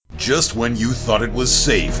just when you thought it was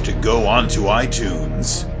safe to go onto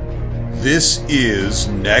iTunes. This is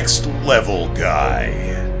Next Level Guy,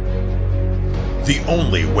 the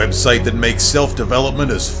only website that makes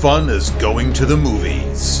self-development as fun as going to the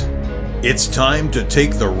movies. It's time to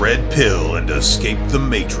take the red pill and escape the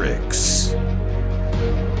Matrix.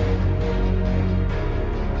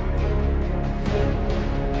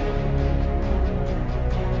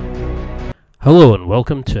 Hello and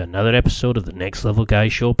welcome to another episode of the Next Level Guy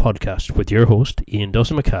Show podcast with your host, Ian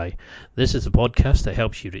Dawson-Mackay. This is a podcast that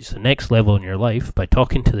helps you reach the next level in your life by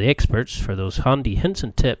talking to the experts for those handy hints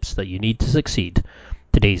and tips that you need to succeed.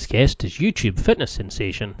 Today's guest is YouTube fitness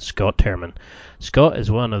sensation Scott Herman. Scott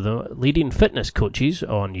is one of the leading fitness coaches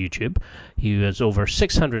on YouTube. He has over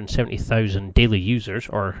 670,000 daily users,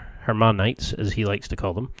 or Hermanites as he likes to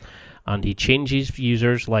call them, and he changes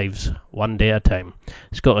users' lives one day at a time.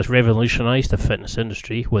 Scott has revolutionized the fitness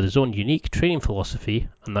industry with his own unique training philosophy,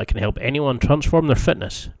 and that can help anyone transform their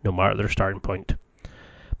fitness, no matter their starting point.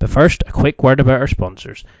 But first, a quick word about our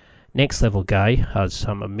sponsors. Next Level Guy has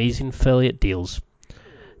some amazing affiliate deals.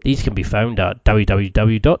 These can be found at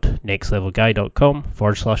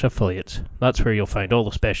www.nextlevelguy.com/affiliates. That's where you'll find all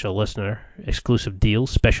the special listener exclusive deals,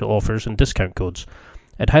 special offers, and discount codes.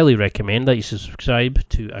 I'd highly recommend that you subscribe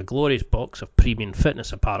to a glorious box of premium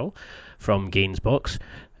fitness apparel from Gainsbox,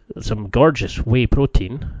 some gorgeous whey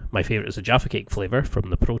protein, my favourite is the Jaffa Cake flavour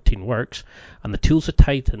from the Protein Works, and the Tools of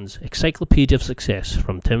Titans Encyclopedia of Success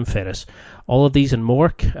from Tim Ferriss. All of these and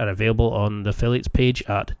more are available on the affiliates page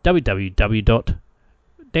at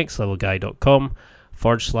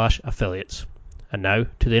www.nextlevelguy.com/affiliates. And now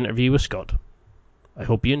to the interview with Scott. I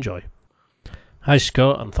hope you enjoy. Hi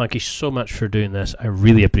Scott, and thank you so much for doing this. I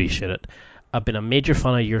really appreciate it. I've been a major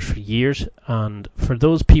fan of yours for years, and for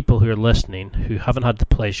those people who are listening who haven't had the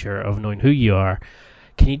pleasure of knowing who you are,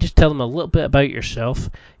 can you just tell them a little bit about yourself?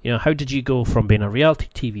 How did you go from being a reality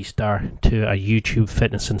TV star to a YouTube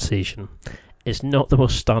fitness sensation? It's not the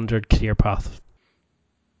most standard career path.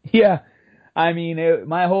 Yeah, I mean,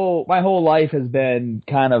 my whole life has been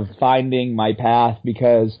kind of finding my path,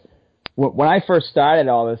 because when I first started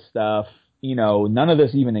all this stuff, none of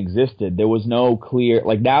this even existed. There was no clear,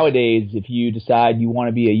 like nowadays, if you decide you want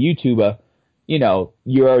to be a YouTuber, you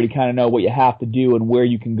already kind of know what you have to do and where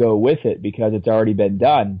you can go with it because it's already been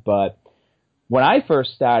done. But when I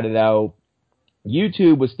first started out,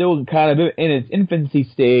 YouTube was still kind of in its infancy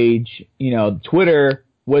stage. Twitter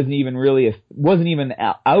wasn't even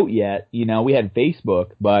out yet. We had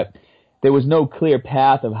Facebook, but there was no clear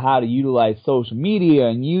path of how to utilize social media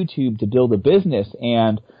and YouTube to build a business.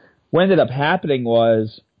 And what ended up happening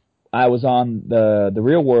was I was on the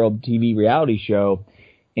Real World TV reality show,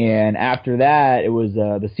 and after that, it was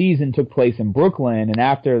the season took place in Brooklyn, and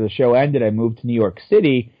after the show ended, I moved to New York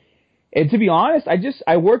City. And to be honest,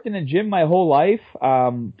 I worked in a gym my whole life.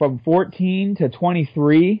 From 14 to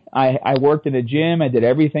 23, I worked in a gym. I did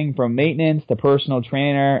everything from maintenance to personal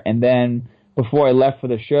trainer, and then before I left for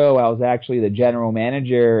the show, I was actually the general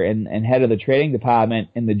manager and head of the training department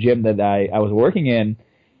in the gym that I was working in.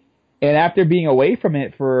 And after being away from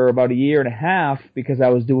it for about a year and a half, because I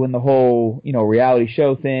was doing the whole, reality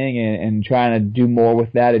show thing and trying to do more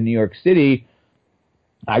with that in New York City,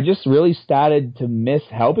 I just really started to miss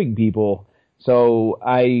helping people. So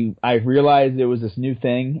I realized there was this new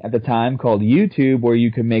thing at the time called YouTube where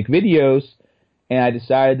you can make videos, and I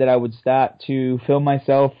decided that I would start to film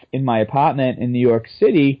myself in my apartment in New York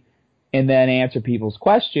City and then answer people's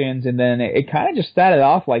questions, and then it kind of just started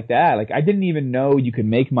off like that. Like, I didn't even know you could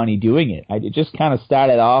make money doing it. It just kind of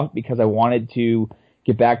started off because I wanted to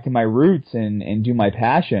get back to my roots and do my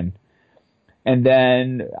passion. And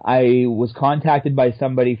then I was contacted by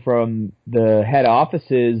somebody from the head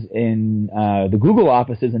offices in the Google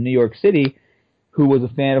offices in New York City who was a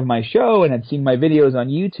fan of my show and had seen my videos on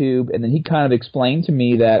YouTube, and then he kind of explained to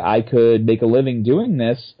me that I could make a living doing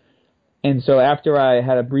this. And so after I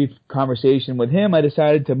had a brief conversation with him, I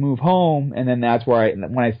decided to move home, and then that's where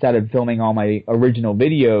when I started filming all my original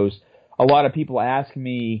videos. A lot of people ask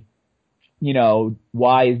me,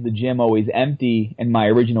 why is the gym always empty in my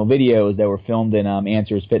original videos that were filmed in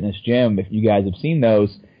Answers Fitness Gym, if you guys have seen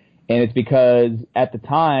those. And it's because at the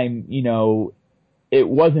time, it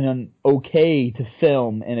wasn't okay to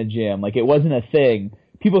film in a gym. Like, it wasn't a thing.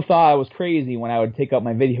 People thought I was crazy when I would take out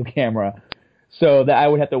my video camera. So that I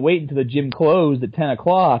would have to wait until the gym closed at 10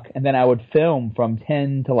 o'clock, and then I would film from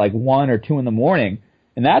 10 to like 1 or 2 in the morning.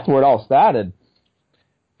 And that's where it all started.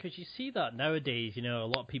 Because you see that nowadays, a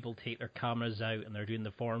lot of people take their cameras out and they're doing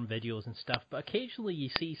the form videos and stuff, but occasionally you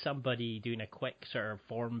see somebody doing a quick sort of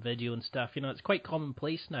form video and stuff. It's quite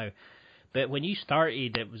commonplace now. But when you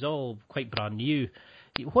started, it was all quite brand new.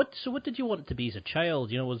 What did you want to be as a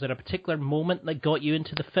child? Was there a particular moment that got you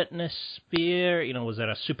into the fitness sphere? Was there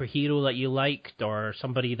a superhero that you liked or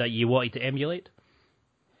somebody that you wanted to emulate?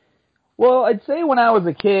 Well, I'd say when I was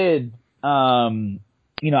a kid, I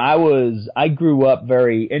grew up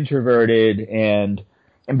very introverted, and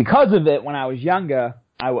because of it, when I was younger,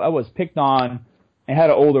 I was picked on. I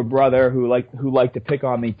had an older brother who liked to pick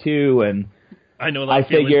on me too, and I know that I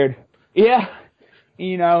feeling. figured, yeah,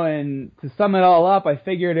 and to sum it all up, I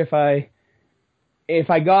figured if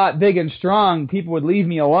I got big and strong, people would leave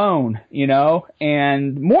me alone,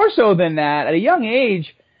 and more so than that, at a young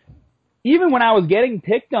age, even when I was getting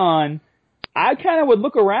picked on, I kind of would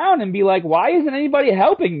look around and be like, why isn't anybody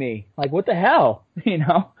helping me? Like, what the hell?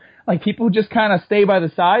 Like people just kind of stay by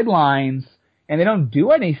the sidelines and they don't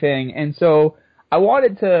do anything. And so I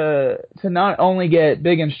wanted to not only get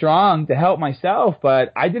big and strong to help myself,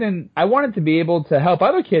 but I wanted to be able to help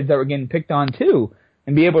other kids that were getting picked on too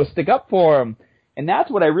and be able to stick up for them. And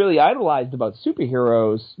that's what I really idolized about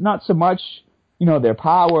superheroes. Not so much, their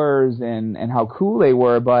powers and how cool they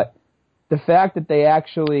were, but the fact that they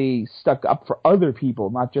actually stuck up for other people,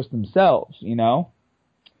 not just themselves,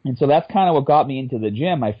 And so that's kind of what got me into the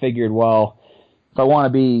gym. I figured, well, if I want to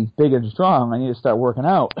be big and strong, I need to start working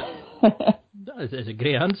out. That's a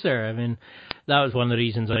great answer. I mean, that was one of the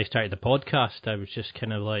reasons I started the podcast. I was just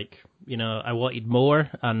kind of like, I wanted more,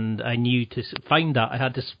 and I knew to find that I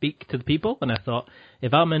had to speak to the people, and I thought,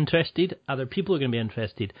 if I'm interested, other people are going to be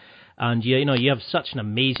interested. And you have such an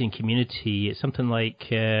amazing community. It's something like,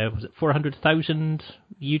 was it 400,000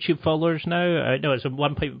 YouTube followers now? No, it's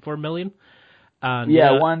 1.4 million.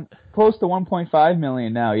 And close to 1.5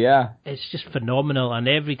 million now, yeah. It's just phenomenal, and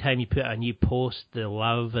every time you put a new post, the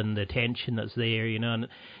love and the attention that's there, and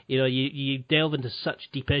you delve into such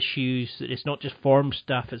deep issues. It's not just form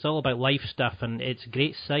stuff; it's all about life stuff, and it's a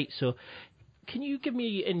great site. So, can you give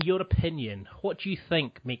me, in your opinion, what do you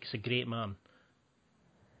think makes a great man?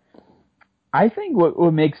 I think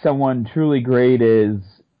what makes someone truly great is,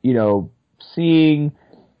 seeing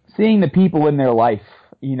the people in their life,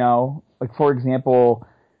 Like, for example,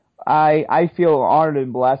 I feel honored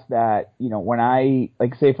and blessed that, when I,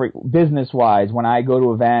 like, say, for business-wise, when I go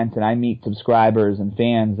to events and I meet subscribers and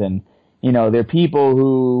fans and, they're people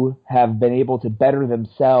who have been able to better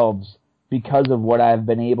themselves because of what I've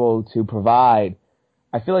been able to provide,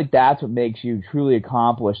 I feel like that's what makes you truly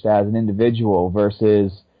accomplished as an individual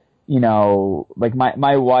versus, like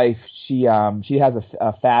my wife, she has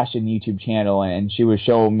a fashion YouTube channel, and she was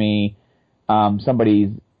showing me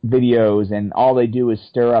somebody's videos, and all they do is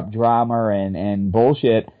stir up drama and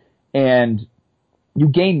bullshit, and you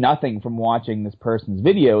gain nothing from watching this person's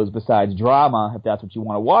videos besides drama, if that's what you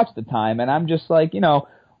want to watch at the time. And I'm just like,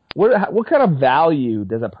 what kind of value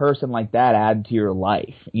does a person like that add to your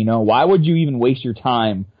life? Why would you even waste your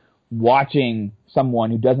time watching someone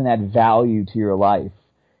who doesn't add value to your life?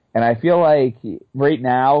 And I feel like right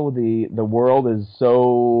now the world is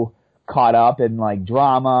so caught up in like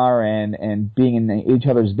drama and being in each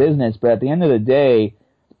other's business, but at the end of the day,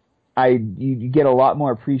 you get a lot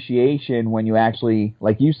more appreciation when you actually,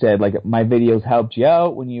 like you said, like my videos helped you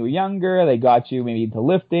out when you were younger. They got you maybe into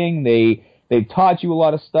lifting. They taught you a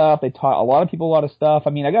lot of stuff. They taught a lot of people a lot of stuff. I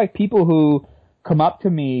mean, I got people who come up to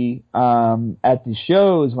me at the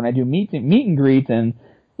shows when I do meet and greets, and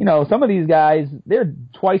some of these guys, they're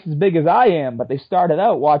twice as big as I am, but they started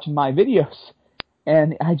out watching my videos.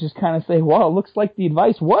 And I just kind of say, well, it looks like the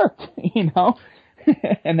advice worked,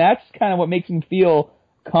 And that's kind of what makes me feel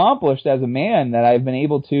accomplished as a man, that I've been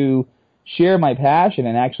able to share my passion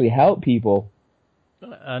and actually help people.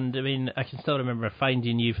 And, I mean, I can still remember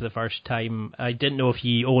finding you for the first time. I didn't know if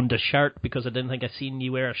you owned a shirt, because I didn't think I'd seen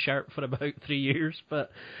you wear a shirt for about 3 years.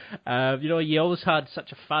 But, you always had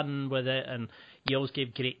such a fun with it, and you always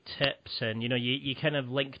gave great tips, and, you kind of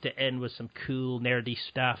linked it in with some cool, nerdy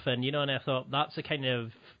stuff. And, and I thought, that's the kind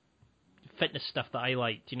of fitness stuff that I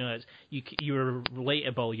liked. You were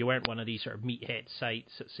relatable. You weren't one of these sort of meathead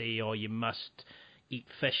sites that say, oh, you must eat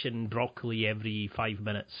fish and broccoli every 5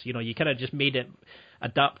 minutes. You kind of just made it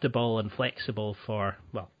adaptable and flexible for,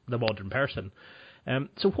 well, the modern person.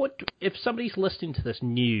 So what, if somebody's listening to this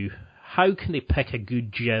new, how can they pick a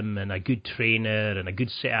good gym and a good trainer and a good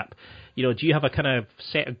setup? Do you have a kind of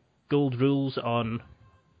set of gold rules on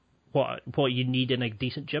what you need in a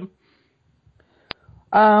decent gym?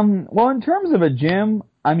 Well, in terms of a gym,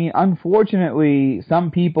 I mean, unfortunately,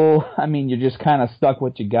 some people, you're just kind of stuck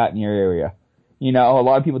what you got in your area. A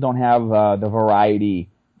lot of people don't have the variety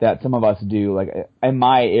that some of us do. Like, in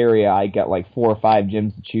my area, I got like 4 or 5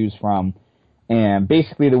 gyms to choose from. And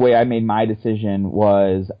basically the way I made my decision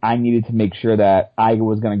was I needed to make sure that I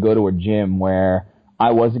was going to go to a gym where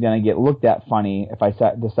I wasn't going to get looked at funny if I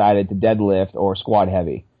decided to deadlift or squat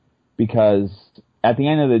heavy. Because at the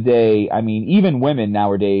end of the day, I mean, even women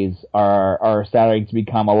nowadays are starting to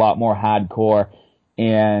become a lot more hardcore,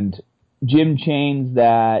 and gym chains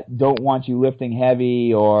that don't want you lifting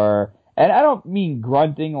heavy, and I don't mean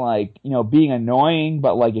grunting like, being annoying,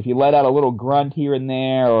 but like if you let out a little grunt here and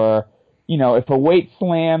there, or, if a weight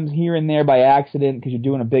slams here and there by accident because you're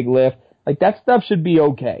doing a big lift, like that stuff should be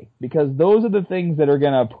okay, because those are the things that are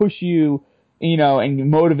going to push you,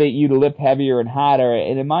 and motivate you to lift heavier and harder.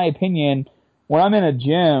 And in my opinion, when I'm in a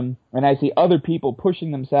gym and I see other people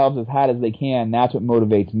pushing themselves as hard as they can, that's what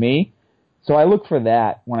motivates me. So I look for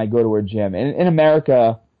that when I go to a gym. In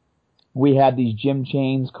America, we had these gym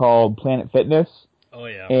chains called Planet Fitness. Oh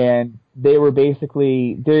yeah. And they were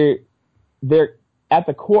basically, they're at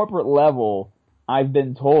the corporate level. I've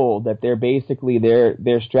been told that they're basically,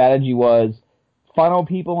 their strategy was funnel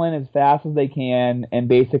people in as fast as they can and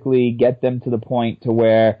basically get them to the point to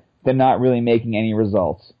where they're not really making any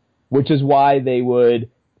results, which is why they would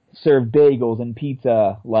serve bagels and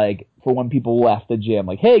pizza, like, for when people left the gym.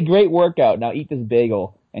 Like, hey, great workout, now eat this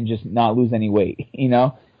bagel and just not lose any weight,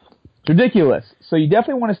 It's ridiculous. So you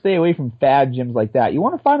definitely want to stay away from fad gyms like that. You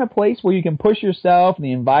want to find a place where you can push yourself and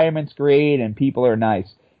the environment's great and people are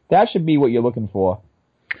nice. That should be what you're looking for.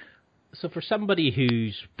 So for somebody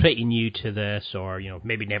who's pretty new to this, or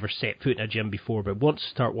maybe never set foot in a gym before but wants to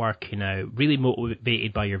start working out, really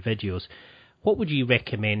motivated by your videos, what would you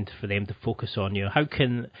recommend for them to focus on? How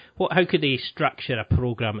could they structure a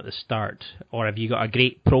program at the start, or have you got a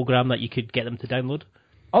great program that you could get them to download?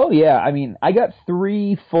 Oh yeah, I mean, I got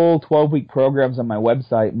 3 full 12-week programs on my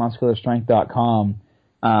website, muscularstrength.com.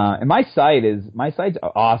 And my site's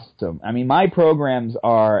awesome. I mean, my programs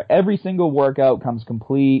are, every single workout comes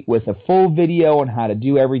complete with a full video on how to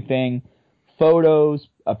do everything, photos,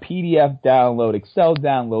 a PDF download, Excel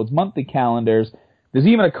downloads, monthly calendars. There's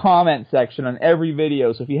even a comment section on every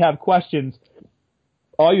video, so if you have questions,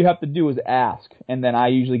 all you have to do is ask, and then I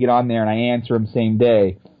usually get on there and I answer them same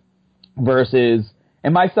day.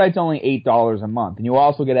 And my site's only $8 a month, and you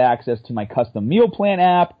also get access to my custom meal plan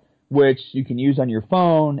app, which you can use on your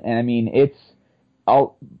phone. And I mean,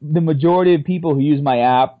 the majority of people who use my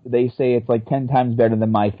app, they say it's like 10 times better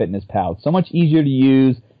than MyFitnessPal. It's so much easier to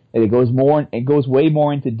use, and it goes way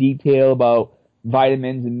more into detail about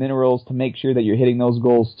vitamins and minerals to make sure that you're hitting those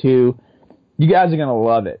goals too. You guys are going to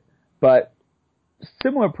love it. But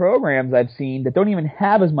similar programs I've seen that don't even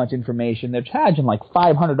have as much information, they're charging like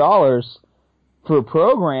 $500 for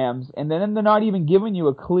programs, and then they're not even giving you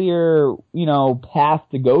a clear, path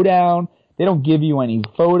to go down. They don't give you any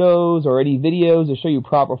photos or any videos to show you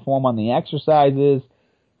proper form on the exercises.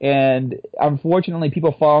 And unfortunately,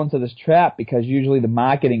 people fall into this trap because usually the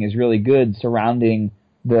marketing is really good surrounding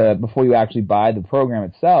before you actually buy the program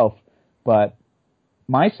itself. But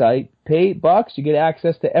my site, pay $8, you get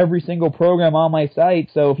access to every single program on my site.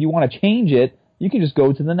 So if you want to change it, you can just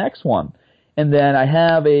go to the next one. And then I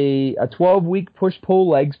have a 12-week push-pull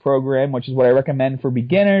legs program, which is what I recommend for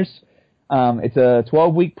beginners. It's a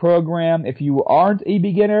 12-week program. If you aren't a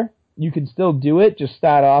beginner, you can still do it. Just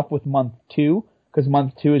start off with month 2, because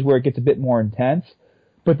month 2 is where it gets a bit more intense.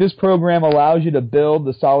 But this program allows you to build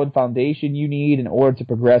the solid foundation you need in order to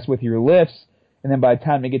progress with your lifts. And then by the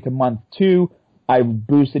time you get to month 2, I've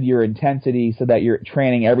boosted your intensity so that you're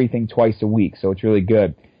training everything twice a week. So it's really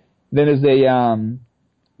good. Then there's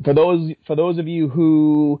for those of you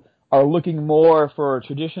who are looking more for a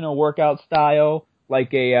traditional workout style,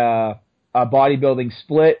 like a bodybuilding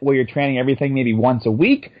split where you're training everything maybe once a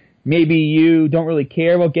week, maybe you don't really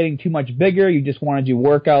care about getting too much bigger, you just want to do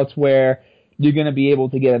workouts where you're going to be able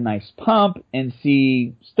to get a nice pump and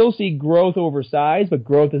still see growth over size, but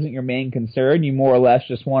growth isn't your main concern. You more or less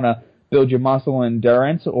just want to build your muscle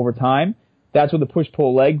endurance over time. That's where the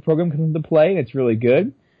push-pull leg program comes into play. It's really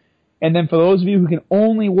good. And then for those of you who can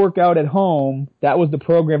only work out at home, that was the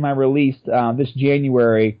program I released this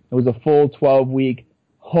January. It was a full 12-week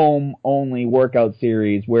home-only workout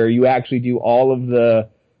series where you actually do all of the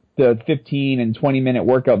 15 and 20-minute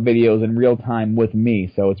workout videos in real time with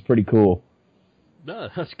me. So it's pretty cool. No,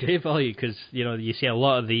 that's great value, because you see a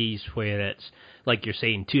lot of these where it's, like you're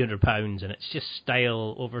saying, £200, and it's just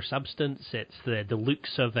style over substance. It's the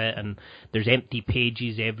looks of it, and there's empty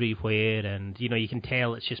pages everywhere, and you can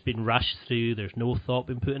tell it's just been rushed through. There's no thought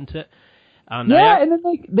been put into it. And and then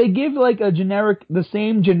they give like the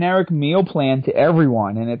same generic meal plan to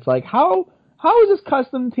everyone, and it's like, how is this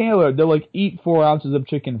custom tailored? They're like, eat 4 ounces of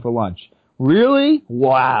chicken for lunch. Really?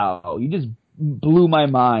 Wow, you just blew my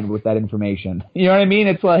mind with that information. You know what I mean?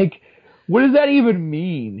 It's like, what does that even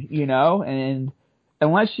mean? And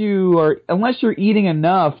unless you're eating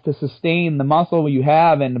enough to sustain the muscle you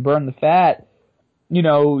have and to burn the fat,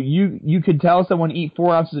 you could tell someone eat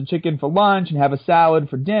 4 ounces of chicken for lunch and have a salad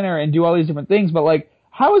for dinner and do all these different things, but like,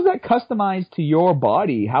 how is that customized to your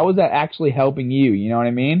body? How is that actually helping you? You know what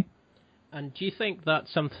I mean? And do you think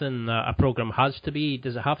that's something that a program has to be?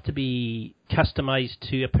 Does it have to be customized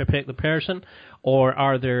to a particular person, or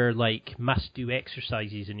are there like must-do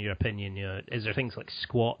exercises in your opinion? Is there things like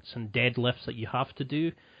squats and deadlifts that you have to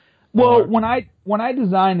do? Well, when I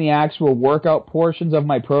design the actual workout portions of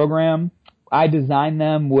my program, I design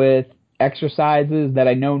them with exercises that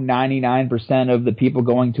I know 99% of the people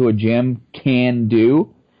going to a gym can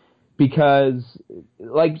do. Because,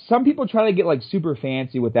 like, some people try to get, like, super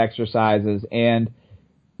fancy with exercises, and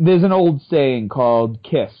there's an old saying called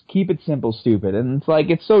KISS, keep it simple, stupid. And it's like,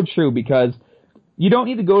 it's so true, because you don't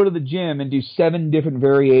need to go to the gym and do 7 different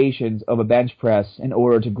variations of a bench press in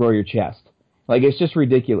order to grow your chest. Like, it's just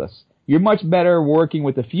ridiculous. You're much better working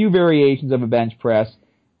with a few variations of a bench press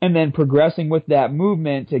and then progressing with that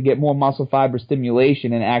movement to get more muscle fiber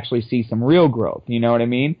stimulation and actually see some real growth. You know what I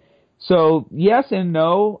mean? So, yes and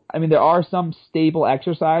no. I mean, there are some staple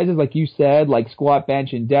exercises, like you said, like squat,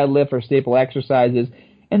 bench, and deadlift are staple exercises.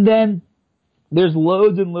 And then there's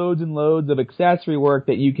loads and loads and loads of accessory work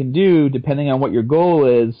that you can do depending on what your goal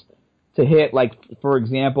is to hit. Like, for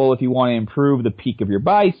example, if you want to improve the peak of your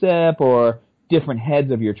bicep or different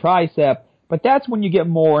heads of your tricep. But that's when you get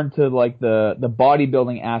more into, like, the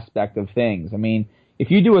bodybuilding aspect of things. I mean, if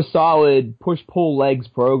you do a solid push-pull legs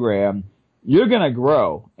program, you're going to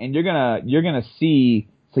grow, and you're going to see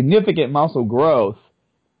significant muscle growth,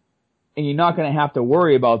 and you're not going to have to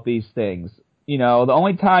worry about these things. The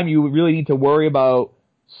only time you really need to worry about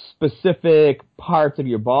specific parts of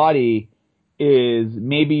your body is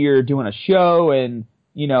maybe you're doing a show and,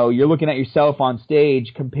 you're looking at yourself on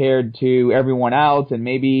stage compared to everyone else, and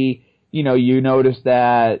maybe, you notice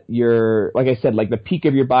that like I said, like the peak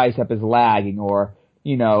of your bicep is lagging, or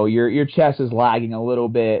your chest is lagging a little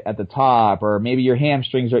bit at the top, or maybe your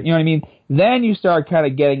hamstrings are, you know what I mean? Then you start kind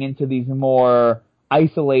of getting into these more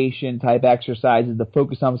isolation type exercises to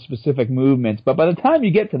focus on specific movements. But by the time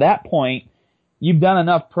you get to that point, you've done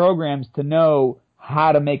enough programs to know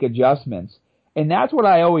how to make adjustments. And that's what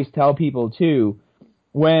I always tell people too.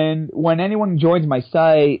 When anyone joins my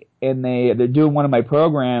site and they're doing one of my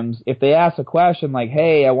programs, if they ask a question like,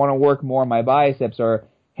 hey, I want to work more on my biceps, or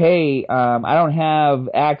hey, I don't have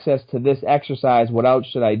access to this exercise, what else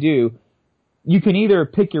should I do? You can either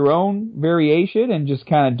pick your own variation and just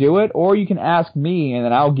kind of do it, or you can ask me and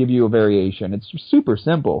then I'll give you a variation. It's super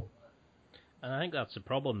simple. And I think that's the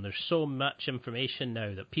problem. There's so much information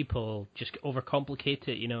now that people just overcomplicate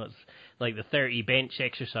it. It's like the 30 bench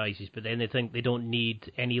exercises, but then they think they don't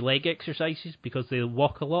need any leg exercises because they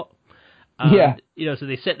walk a lot. And, yeah. So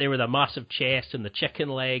they sit there with a massive chest and the chicken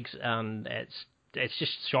legs, and it's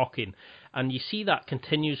just shocking. And you see that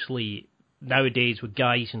continuously nowadays with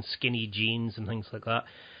guys in skinny jeans and things like that.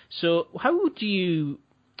 So how would you,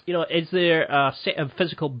 is there a set of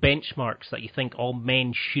physical benchmarks that you think all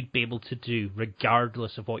men should be able to do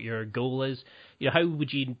regardless of what your goal is? How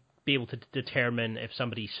would you be able to determine if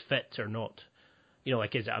somebody's fit or not?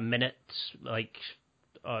 Like, is it a minute, like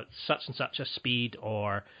such and such a speed,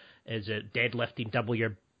 or is it deadlifting double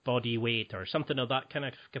your body weight or something of that kind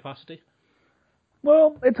of capacity?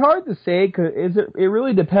 Well, it's hard to say because it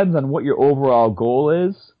really depends on what your overall goal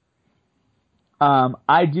is.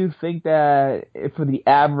 I do think that for the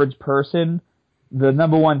average person, the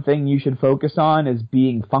number one thing you should focus on is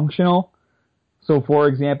being functional. So, for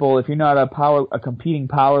example, if you're not a competing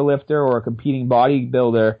power lifter or a competing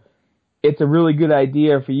bodybuilder, it's a really good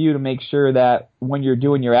idea for you to make sure that when you're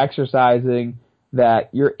doing your exercising, that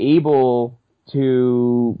you're able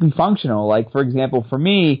to be functional. Like, for example, for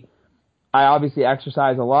me, I obviously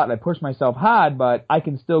exercise a lot and I push myself hard, but I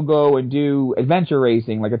can still go and do adventure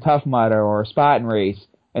racing like a Tough Mudder or a Spartan race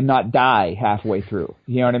and not die halfway through.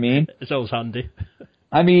 You know what I mean? It's always handy.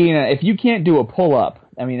 I mean, if you can't do a pull-up,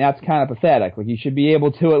 I mean, that's kind of pathetic. Like, you should be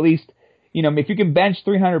able to at least, if you can bench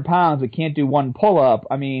 300 pounds but can't do one pull-up,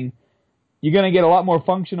 I mean, you're going to get a lot more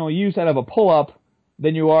functional use out of a pull-up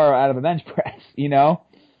than you are out of a bench press,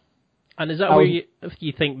 And is that where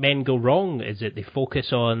you think men go wrong? Is it they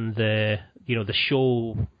focus on the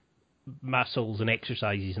show muscles and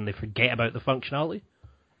exercises and they forget about the functionality?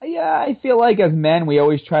 Yeah, I feel like as men we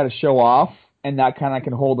always try to show off, and that kind of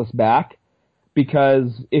can hold us back. Because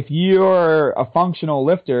if you're a functional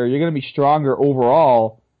lifter, you're going to be stronger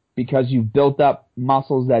overall because you've built up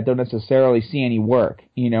muscles that don't necessarily see any work.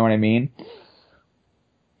 You know what I mean?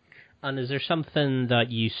 And is there something that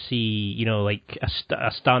you see, like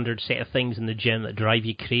a standard set of things in the gym that drive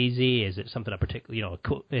you crazy? Is it something a particular,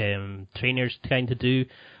 trainers tend to do?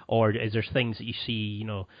 Or is there things that you see,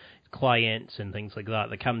 clients and things like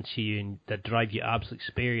that come to you and that drive you absolute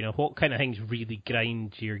despair? What kind of things really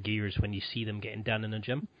grind your gears when you see them getting done in a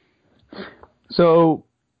gym? So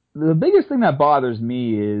the biggest thing that bothers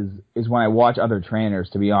me is when I watch other trainers,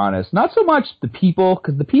 to be honest. Not so much the people,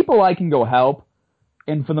 because the people I can go help,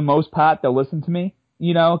 and for the most part they'll listen to me,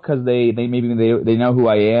 because they know who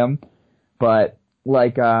I am. But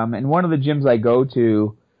like in one of the gyms I go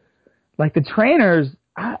to, like the trainers,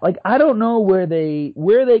 I don't know where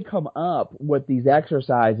they come up with these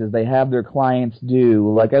exercises they have their clients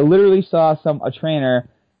do. Like I literally saw a trainer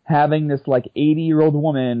having this like 80-year-old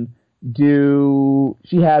woman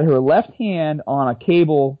she had her left hand on a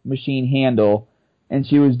cable machine handle, and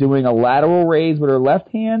she was doing a lateral raise with her left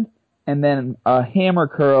hand and then a hammer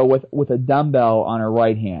curl with a dumbbell on her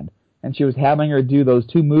right hand. And she was having her do those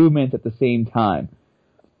two movements at the same time.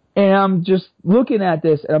 And I'm just looking at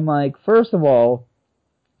this, and I'm like, first of all,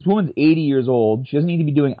 this woman's 80 years old. She doesn't need to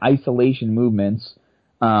be doing isolation movements.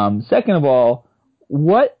 Second of all,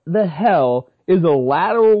 what the hell is a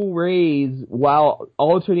lateral raise while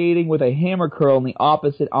alternating with a hammer curl in the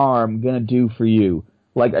opposite arm going to do for you?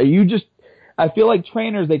 Like, I feel like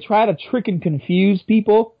trainers, they try to trick and confuse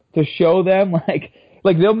people to show them, like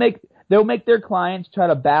they'll make their clients try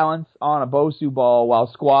to balance on a Bosu ball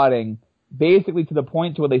while squatting, basically to the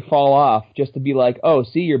point to where they fall off, just to be like, oh,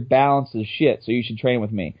 see, your balance is shit, so you should train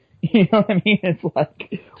with me. You know what I mean? It's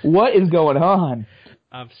like, what is going on?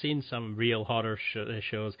 I've seen some real horror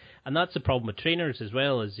shows, and that's the problem with trainers as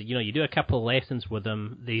well, is, you do a couple of lessons with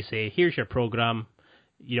them, they say, here's your program,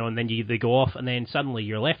 and then they go off, and then suddenly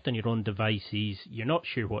you're left on your own devices, you're not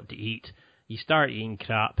sure what to eat, you start eating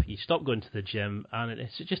crap, you stop going to the gym, and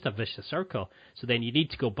it's just a vicious circle. So then you need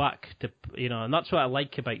to go back to, and that's what I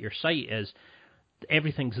like about your site is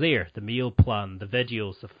everything's there, the meal plan, the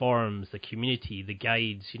videos, the forums, the community, the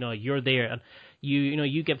guides, you're there, and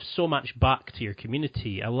you give so much back to your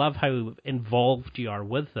community. I love how involved you are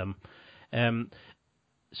with them.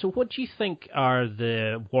 So what do you think are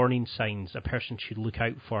the warning signs a person should look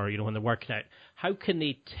out for, when they're working out? How can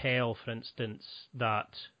they tell, for instance, that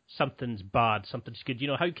something's bad, something's good?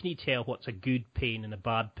 How can you tell what's a good pain and a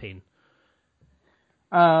bad pain?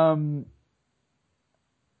 Because,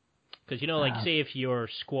 like, say if you're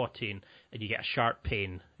squatting and you get a sharp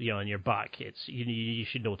pain, in your back, it's you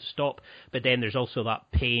should know to stop. But then there's also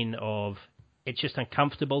that pain of it's just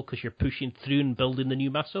uncomfortable because you're pushing through and building the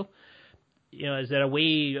new muscle. Is there a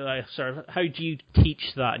way, how do you teach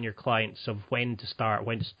that in your clients of when to start,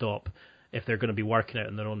 when to stop, if they're going to be working out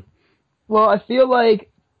on their own? Well, I feel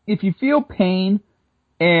like if you feel pain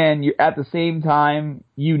and you at the same time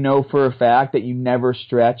for a fact that you never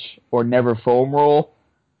stretch or never foam roll,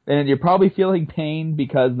 then you're probably feeling pain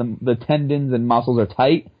because the tendons and muscles are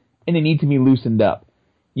tight and they need to be loosened up.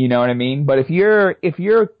 You know what I mean? But if you're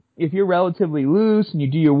relatively loose and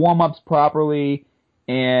you do your warm-ups properly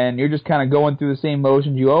and you're just kind of going through the same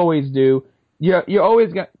motions you always do, you're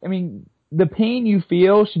always going to, the pain you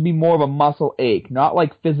feel should be more of a muscle ache, not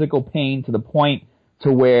like physical pain to the point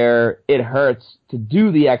to where it hurts to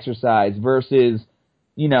do the exercise versus,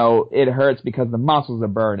 it hurts because the muscles are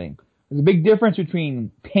burning. There's a big difference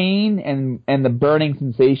between pain and the burning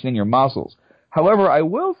sensation in your muscles. However, I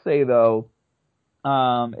will say, though,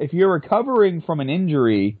 if you're recovering from an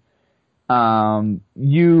injury,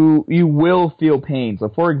 you will feel pain. So,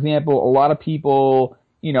 for example, a lot of people,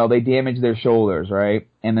 they damage their shoulders, right?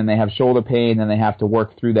 And then they have shoulder pain, and they have to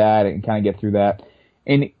work through that and kind of get through that.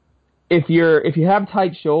 And if you have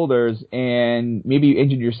tight shoulders and maybe you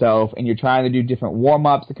injured yourself and you're trying to do different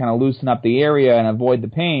warm-ups to kind of loosen up the area and avoid the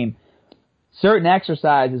pain, certain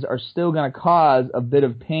exercises are still going to cause a bit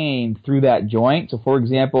of pain through that joint. So, for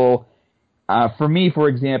example, I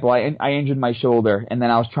injured my shoulder, and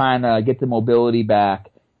then I was trying to get the mobility back,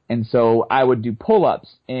 and so I would do pull-ups,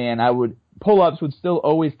 and pull-ups would still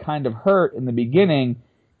always kind of hurt in the beginning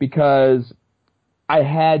because I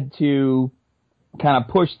had to kind of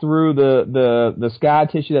push through the scar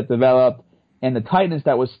tissue that developed and the tightness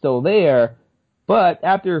that was still there. But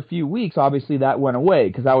after a few weeks, obviously that went away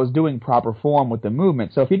because I was doing proper form with the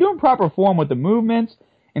movement. So if you're doing proper form with the movements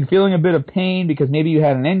and feeling a bit of pain because maybe you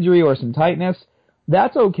had an injury or some tightness,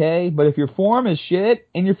 that's okay. But if your form is shit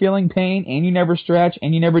and you're feeling pain and you never stretch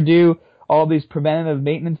and you never do all these preventative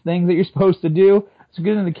maintenance things that you're supposed to do, it's a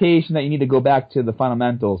good indication that you need to go back to the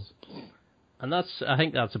fundamentals. And I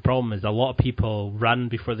think that's the problem, is a lot of people run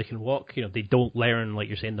before they can walk. They don't learn, like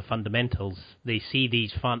you're saying, the fundamentals. They see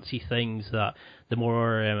these fancy things that the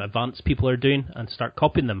more advanced people are doing and start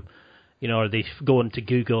copying them. Or they go into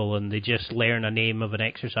Google and they just learn a name of an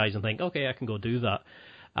exercise and think, okay, I can go do that.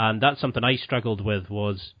 And that's something I struggled with,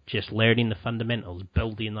 was just learning the fundamentals,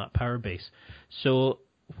 building that power base. So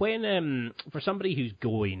when for somebody who's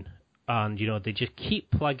going and they just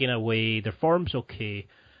keep plugging away, their form's okay,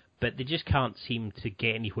 but they just can't seem to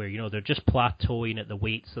get anywhere. They're just plateauing at the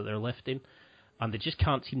weights that they're lifting, and they just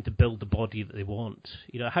can't seem to build the body that they want.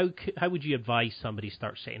 How would you advise somebody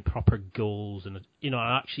start setting proper goals and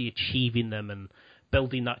actually achieving them and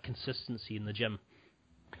building that consistency in the gym?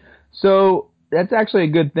 So that's actually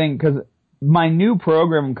a good thing, because my new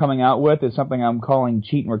program I'm coming out with is something I'm calling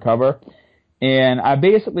Cheat and Recover. And I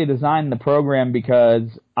basically designed the program because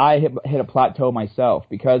I hit a plateau myself,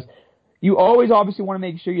 because you always obviously want to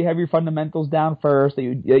make sure you have your fundamentals down first, that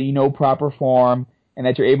you know proper form, and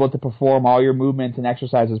that you're able to perform all your movements and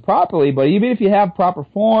exercises properly. But even if you have proper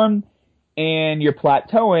form and you're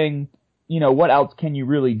plateauing, what else can you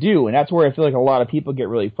really do? And that's where I feel like a lot of people get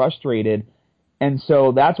really frustrated. And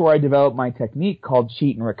so that's where I developed my technique called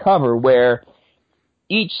Cheat and Recover, where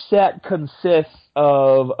each set consists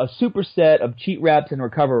of a superset of cheat reps and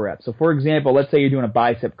recover reps. So for example, let's say you're doing a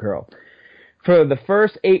bicep curl. For the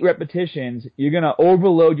first 8 repetitions, you're going to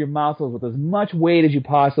overload your muscles with as much weight as you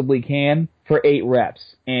possibly can for 8 reps.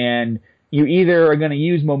 And you either are going to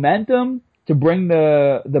use momentum to bring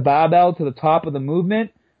the barbell to the top of the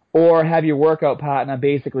movement, or have your workout partner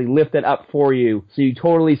basically lift it up for you, so you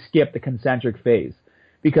totally skip the concentric phase.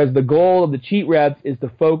 Because the goal of the cheat reps is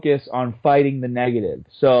to focus on fighting the negative.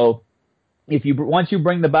 So once you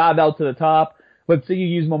bring the barbell to the top, let's say you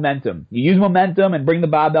use momentum. You use momentum and bring the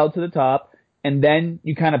barbell to the top, and then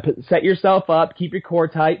you kind of set yourself up, keep your core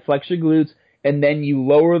tight, flex your glutes, and then you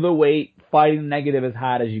lower the weight, fighting the negative as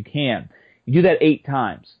hard as you can. You do that 8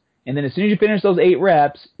 times. And then as soon as you finish those 8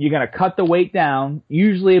 reps, you're going to cut the weight down,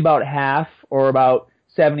 usually about half or about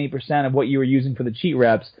 70% of what you were using for the cheat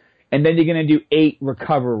reps. And then you're going to do 8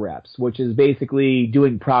 recover reps, which is basically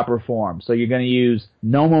doing proper form. So you're going to use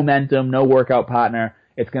no momentum, no workout partner.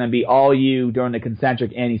 It's going to be all you during the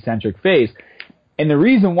concentric and eccentric phase. And the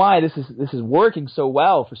reason why this is working so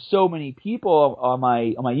well for so many people on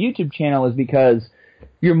my YouTube channel is because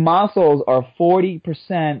your muscles are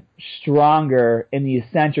 40% stronger in the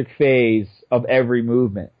eccentric phase of every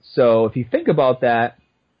movement. So if you think about that,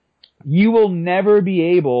 you will never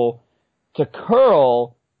be able to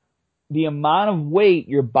curl the amount of weight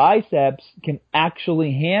your biceps can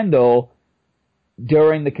actually handle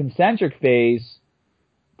during the concentric phase,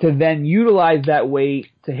 to then utilize that weight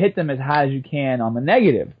to hit them as high as you can on the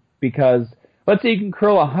negative. Because let's say you can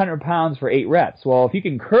curl 100 pounds for 8 reps. Well, if you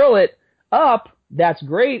can curl it up, that's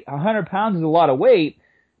great. 100 pounds is a lot of weight,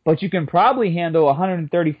 but you can probably handle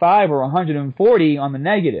 135 or 140 on the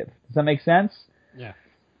negative. Does that make sense? Yeah.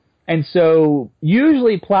 And so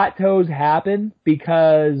usually plateaus happen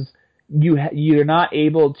because you're not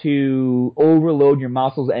able to overload your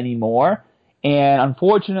muscles anymore. And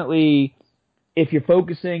unfortunately, if you're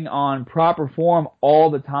focusing on proper form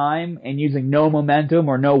all the time and using no momentum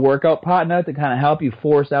or no workout partner to kind of help you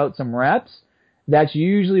force out some reps, that's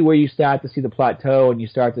usually where you start to see the plateau and you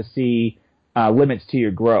start to see limits to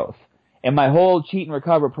your growth. And my whole Cheat and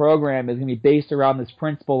Recover program is going to be based around this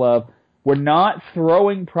principle of, we're not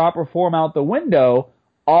throwing proper form out the window.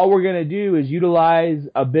 All we're going to do is utilize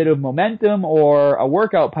a bit of momentum or a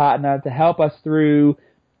workout partner to help us through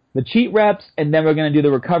the cheat reps, and then we're going to do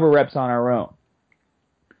the recover reps on our own.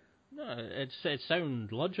 It's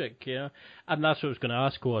sound logic, yeah. And that's what I was going to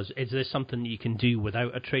ask was, is this something that you can do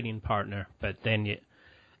without a training partner? But then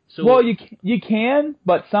well, you can,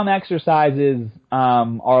 but some exercises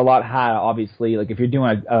are a lot harder, obviously. Like if you're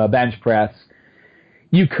doing a bench press,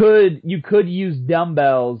 you could use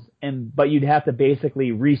dumbbells, but you'd have to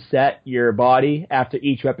basically reset your body after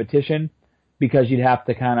each repetition, because you'd have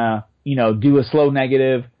to kind of, do a slow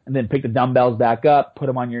negative and then pick the dumbbells back up, put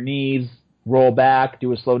them on your knees, roll back,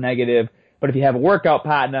 do a slow negative. But if you have a workout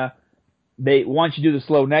partner, once you do the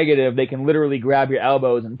slow negative, they can literally grab your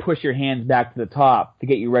elbows and push your hands back to the top to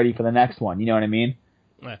get you ready for the next one. You know what I mean?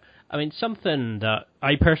 Yeah. I mean, something that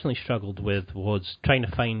I personally struggled with was trying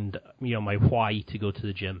to find, my why to go to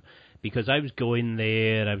the gym. Because I was going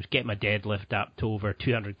there, I was getting my deadlift up to over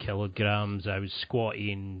 200 kilograms, I was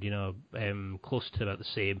squatting, close to about the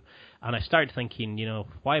same. And I started thinking,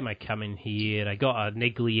 why am I coming here? I got a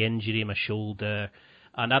niggly injury in my shoulder,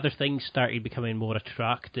 and other things started becoming more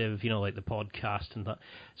attractive, like the podcast and that.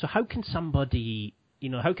 So how can somebody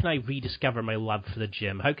how can I rediscover my love for the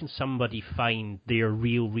gym? How can somebody find their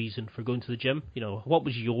real reason for going to the gym? What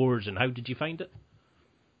was yours and how did you find it?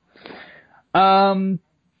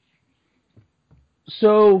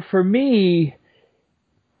 So for me,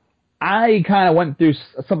 I kind of went through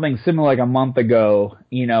something similar like a month ago,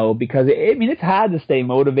 because it's hard to stay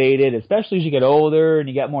motivated, especially as you get older and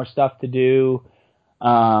you got more stuff to do.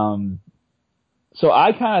 So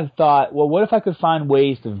I kind of thought, well, what if I could find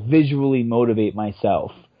ways to visually motivate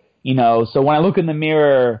myself? So when I look in the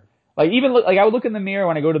mirror, I would look in the mirror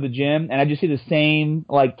when I go to the gym and I just see the same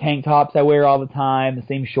tank tops I wear all the time, the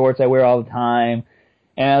same shorts I wear all the time,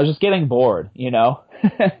 and I was just getting bored,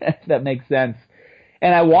 if that makes sense.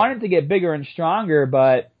 And I wanted to get bigger and stronger,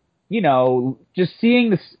 but just seeing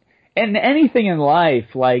this and anything in life,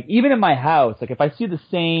 even in my house, if I see the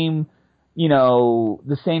same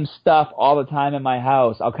stuff all the time in my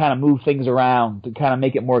house, I'll kind of move things around to kind of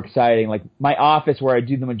make it more exciting. Like my office where I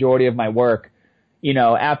do the majority of my work,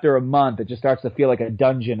 after a month, it just starts to feel like a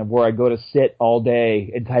dungeon of where I go to sit all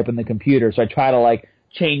day and type in the computer. So I try to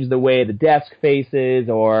change the way the desk faces,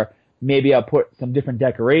 or maybe I'll put some different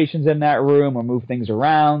decorations in that room or move things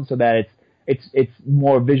around so that it's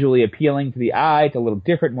more visually appealing to the eye. It's a little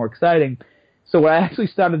different, more exciting. So what I actually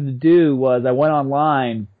started to do was I went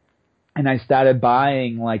online and I started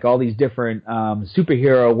buying all these different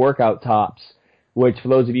superhero workout tops, which for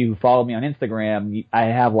those of you who follow me on Instagram, I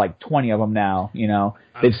have 20 of them now.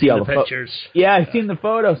 I've seen the pictures. Yeah, I've seen the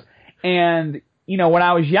photos. And when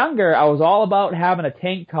I was younger, I was all about having a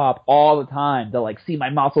tank top all the time to see my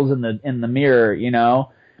muscles in the mirror,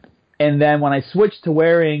 And then when I switched to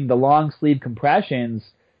wearing the long sleeve compressions,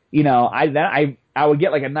 I would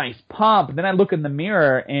get a nice pump. Then I look in the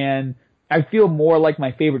mirror and I feel more like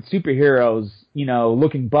my favorite superheroes,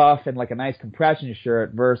 looking buff and a nice compression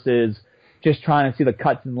shirt versus just trying to see the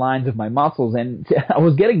cuts and lines of my muscles. And I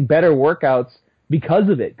was getting better workouts because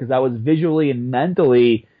of it, because I was visually and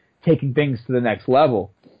mentally taking things to the next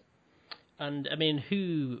level. And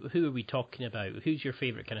who are we talking about? Who's your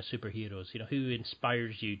favorite kind of superheroes? Who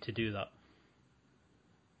inspires you to do that?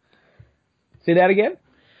 Say that again?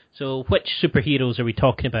 So which superheroes are we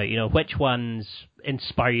talking about? Which ones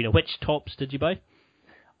inspire you? Which tops did you buy?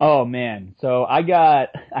 Oh man, so I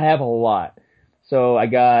have a lot. So I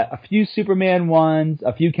got a few Superman ones,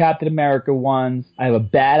 a few Captain America ones. I have a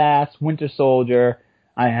badass Winter Soldier.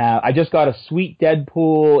 I just got a sweet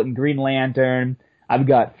Deadpool and Green Lantern. I've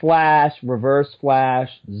got Flash, Reverse Flash,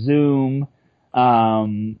 Zoom.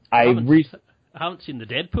 I haven't seen the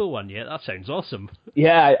Deadpool one yet. That sounds awesome.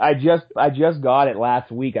 Yeah, I just got it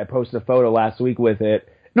last week. I posted a photo last week with it.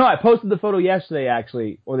 No, I posted the photo yesterday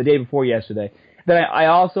actually, or the day before yesterday. Then I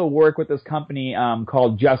also work with this company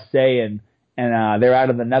called Just Sayin', and they're out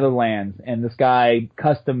of the Netherlands. And this guy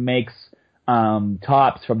custom makes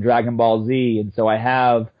tops from Dragon Ball Z, and so I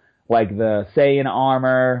have the Saiyan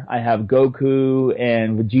armor, I have Goku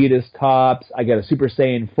and Vegeta's tops, I got a Super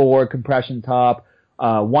Saiyan 4 compression top,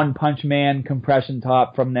 One Punch Man compression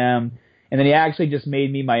top from them, and then he actually just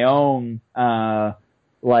made me my own a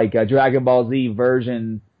Dragon Ball Z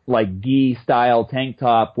version gi style tank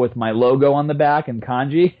top with my logo on the back in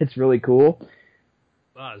kanji. It's really cool.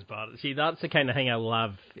 That's bad. See, that's the kind of thing I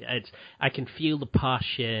love. I can feel the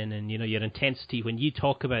passion and your intensity when you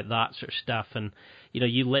talk about that sort of stuff, and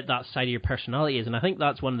you let that side of your personality is, and I think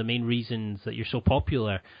that's one of the main reasons that you're so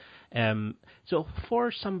popular. So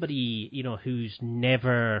for somebody who's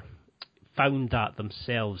never found that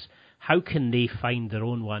themselves, how can they find their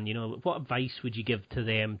own one? What advice would you give to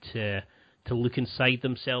them to look inside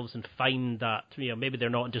themselves and find that? Maybe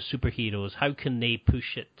they're not into superheroes. How can they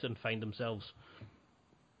push it and find themselves?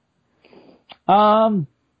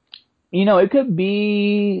 It could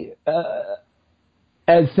be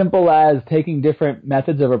as simple as taking different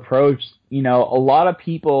methods of approach. A lot of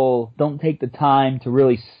people don't take the time to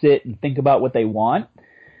really sit and think about what they want.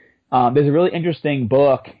 There's a really interesting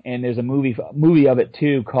book, and there's a movie of it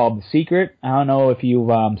too called The Secret. I don't know if you've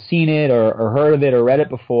seen it or heard of it or read it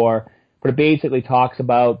before, but it basically talks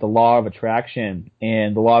about the law of attraction,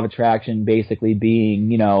 and the law of attraction basically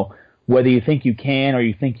being, whether you think you can or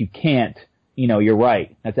you think you can't, you're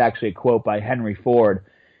right. That's actually a quote by Henry Ford.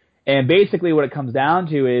 And basically what it comes down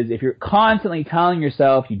to is if you're constantly telling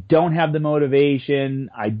yourself you don't have the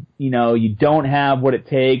motivation, you don't have what it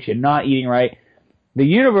takes, you're not eating right, the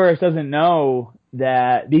universe doesn't know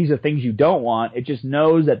that these are things you don't want. It just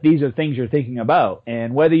knows that these are things you're thinking about.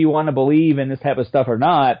 And whether you want to believe in this type of stuff or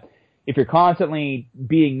not, if you're constantly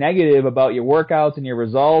being negative about your workouts and your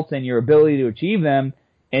results and your ability to achieve them,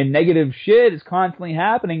 and negative shit is constantly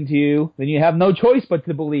happening to you, then you have no choice but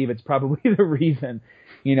to believe it's probably the reason.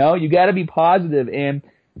 You know, you got to be positive. And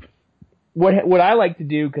what I like to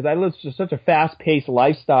do, because I live just such a fast-paced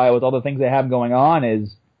lifestyle with all the things I have going on,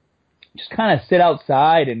 is just kind of sit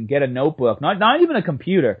outside and get a notebook. Not even a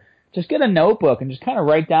computer. Just get a notebook and just kind of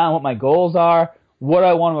write down what my goals are, what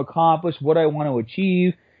I want to accomplish, what I want to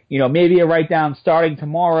achieve. You know, maybe I write down starting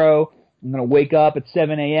tomorrow, I'm going to wake up at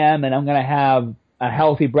 7 a.m. and I'm going to have a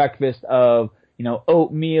healthy breakfast of, you know,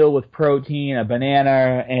 oatmeal with protein, a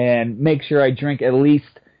banana, and make sure I drink at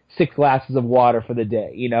least 6 glasses of water for the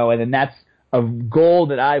day, you know, and then that's a goal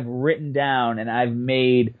that I've written down and I've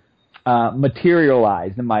made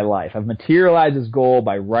materialized in my life. I've materialized this goal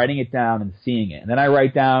by writing it down and seeing it. And then I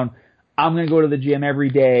write down, I'm going to go to the gym every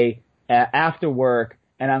day after work,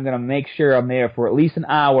 and I'm going to make sure I'm there for at least an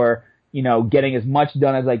hour, you know, getting as much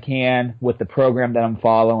done as I can with the program that I'm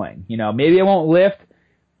following. You know, maybe I won't lift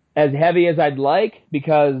as heavy as I'd like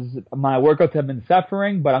because my workouts have been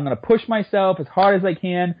suffering, but I'm going to push myself as hard as I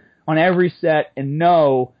can on every set and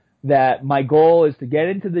know that my goal is to get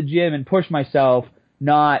into the gym and push myself,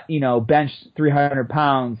 not, you know, bench 300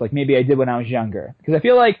 pounds like maybe I did when I was younger. Because I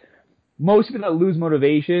feel like most people that lose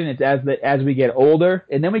motivation, it's as we get older,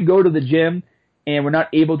 and then we go to the gym and we're not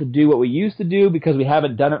able to do what we used to do because we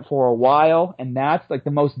haven't done it for a while, and that's like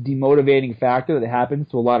the most demotivating factor that happens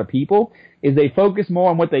to a lot of people, is they focus more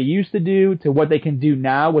on what they used to do to what they can do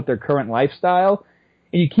now with their current lifestyle.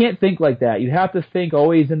 And you can't think like that. You have to think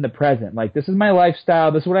always in the present. Like, this is my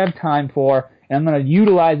lifestyle, this is what I have time for, and I'm going to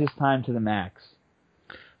utilize this time to the max.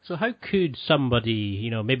 So how could somebody, you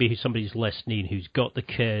know, maybe somebody's listening who's got the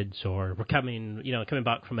kids or coming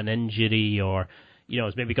back from an injury or, you know,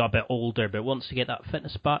 has maybe got a bit older but wants to get that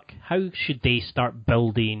fitness back, how should they start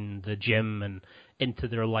building the gym and into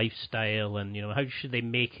their lifestyle, and, you know, how should they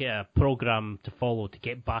make it a program to follow to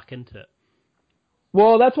get back into it?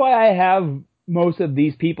 Well, that's why I have most of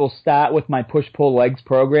these people start with my push-pull legs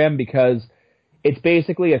program, because it's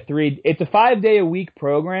basically it's a 5-day-a-week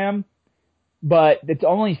program, but it's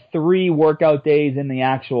only 3 workout days in the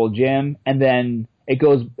actual gym, and then it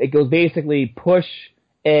goes basically push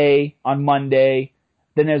A on Monday,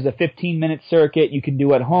 then there's a 15-minute circuit you can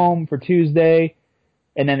do at home for Tuesday,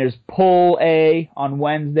 and then there's pull A on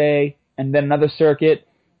Wednesday, and then another circuit,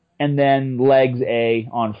 and then legs A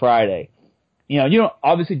on Friday. You know, you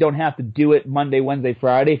obviously don't have to do it Monday, Wednesday,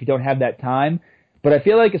 Friday if you don't have that time, but I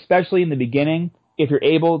feel like especially in the beginning, if you're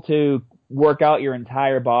able to work out your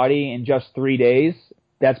entire body in just 3 days,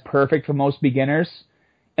 that's perfect for most beginners.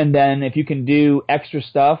 And then if you can do extra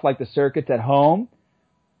stuff like the circuits at home,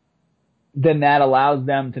 then that allows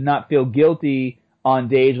them to not feel guilty on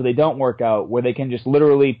days where they don't work out, where they can just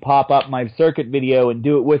literally pop up my circuit video and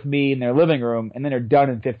do it with me in their living room, and then they're done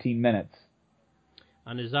in 15 minutes.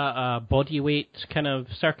 And is that a body weight kind of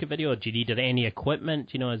circuit video, or do you need any equipment?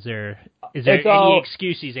 You know, is there any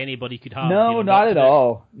excuses anybody could have? No, you know, not at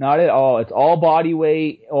all. Not at all. It's all body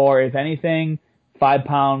weight, or if anything,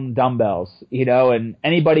 5-pound dumbbells, you know, and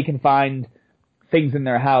anybody can find things in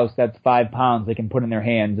their house that's 5 pounds they can put in their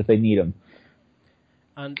hands if they need them.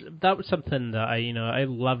 And that was something that I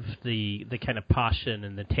love the kind of passion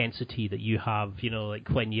and the intensity that you have, you know, like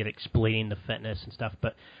when you're explaining the fitness and stuff.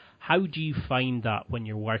 But how do you find that when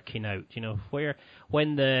you're working out? You know,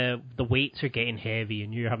 when the weights are getting heavy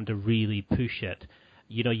and you're having to really push it,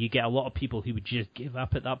 you know, you get a lot of people who would just give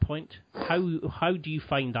up at that point. How do you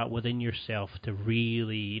find that within yourself to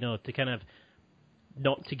really, you know, to kind of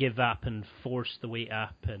not to give up and force the weight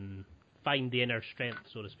up and find the inner strength,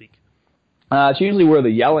 so to speak? It's usually where the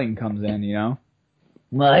yelling comes in, you know?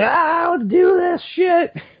 I'm like, let's do this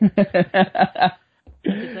shit.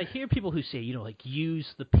 Because I hear people who say, you know, like, use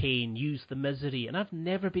the pain, use the misery, and I've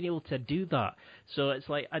never been able to do that. So it's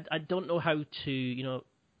like, I don't know how to, you know,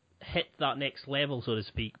 hit that next level, so to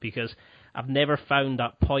speak, because I've never found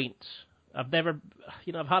that point. I've never,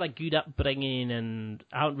 you know, I've had a good upbringing, and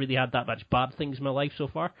I haven't really had that much bad things in my life so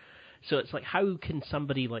far. So it's like, how can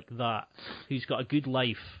somebody like that, who's got a good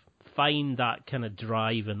life, find that kind of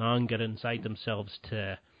drive and anger inside themselves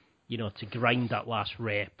to, you know, to grind that last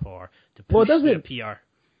rep or to push the PR?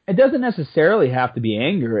 It doesn't necessarily have to be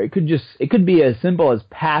anger. It could be as simple as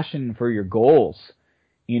passion for your goals.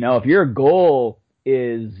 You know, if your goal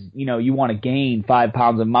is, you know, you want to gain 5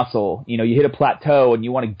 pounds of muscle, you know, you hit a plateau and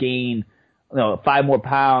you want to gain, you know, 5 more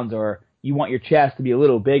pounds, or you want your chest to be a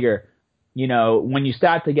little bigger, you know, when you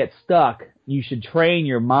start to get stuck, you should train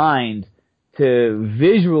your mind to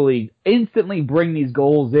visually instantly bring these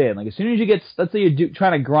goals in. Like, as soon as you get, let's say you're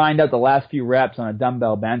trying to grind out the last few reps on a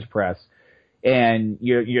dumbbell bench press, and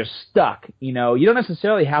you're stuck, you know, you don't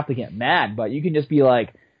necessarily have to get mad, but you can just be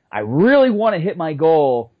like, I really want to hit my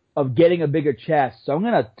goal of getting a bigger chest, so I'm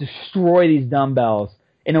going to destroy these dumbbells,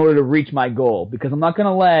 in order to reach my goal, because I'm not going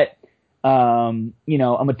to let,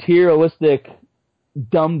 a materialistic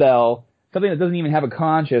dumbbell, something that doesn't even have a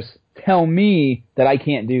conscience, tell me that I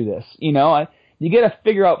can't do this. You got to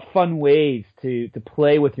figure out fun ways to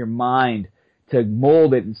play with your mind, to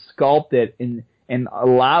mold it and sculpt it and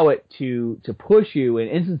allow it to push you in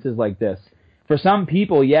instances like this. For some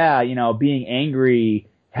people, being angry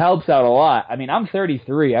helps out a lot. I mean, I'm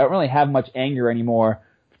 33. I don't really have much anger anymore.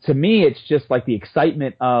 To me, it's just like the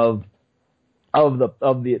excitement of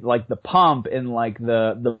the like the pump and like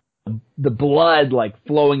the blood like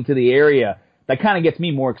flowing to the area. That kind of gets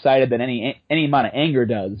me more excited than any amount of anger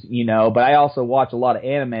does, But I also watch a lot of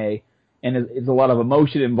anime, and there's a lot of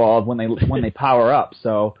emotion involved when they power up.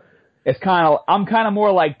 So I'm kind of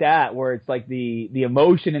more like that, where it's like the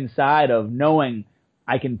emotion inside of knowing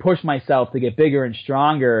I can push myself to get bigger and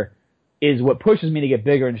stronger is what pushes me to get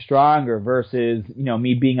bigger and stronger versus,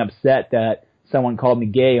 me being upset that someone called me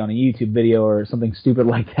gay on a YouTube video or something stupid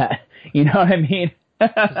like that. You know what I mean?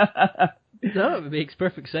 No, it makes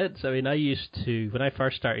perfect sense. I mean, I used to, when I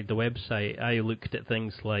first started the website, I looked at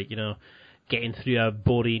things like, getting through a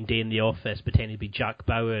boring day in the office, pretending to be Jack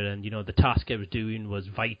Bauer, and, the task I was doing was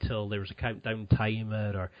vital. There was a countdown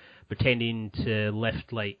timer, or pretending to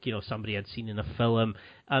lift like, somebody I'd seen in a film.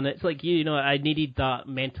 And it's like, I needed that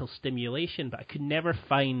mental stimulation, but I could never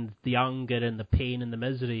find the anger and the pain and the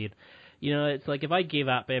misery. It's like if I gave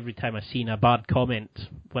up every time I seen a bad comment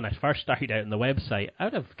when I first started out on the website, I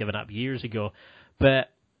would have given up years ago. But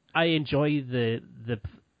I enjoy the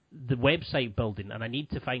website building, and I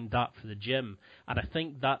need to find that for the gym. And I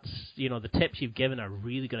think that's, the tips you've given are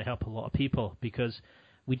really going to help a lot of people, because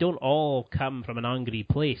we don't all come from an angry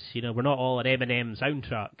place. We're not all an Eminem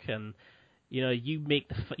soundtrack, and you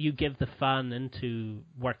give the fan into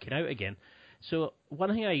working out again. So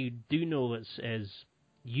one thing I do know is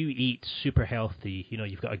you eat super healthy.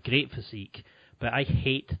 You've got a great physique, but I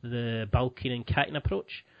hate the bulking and cutting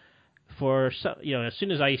approach. As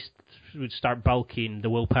soon as I would start bulking, the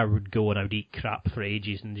willpower would go and I would eat crap for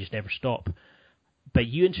ages and just never stop. But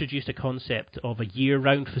you introduced a concept of a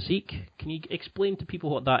year-round physique. Can you explain to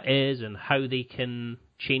people what that is and how they can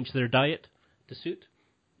change their diet to suit?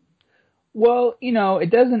 Well,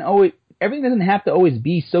 everything doesn't have to always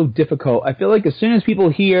be so difficult. I feel like as soon as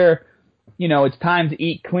people hear, it's time to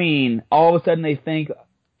eat clean, all of a sudden they think,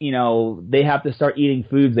 they have to start eating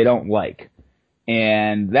foods they don't like.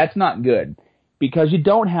 And that's not good, because you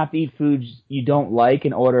don't have to eat foods you don't like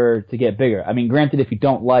in order to get bigger. I mean, granted, if you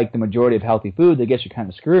don't like the majority of healthy foods, I guess you're kind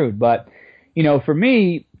of screwed. But, for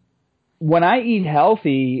me, when I eat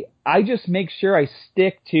healthy, I just make sure I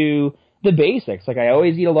stick to the basics. Like, I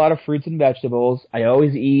always eat a lot of fruits and vegetables. I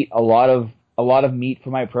always eat a lot of meat for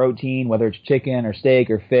my protein, whether it's chicken or steak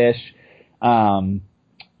or fish.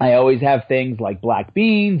 I always have things like black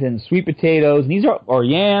beans and sweet potatoes, and or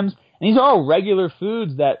yams. And these are all regular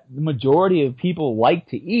foods that the majority of people like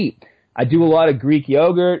to eat. I do a lot of Greek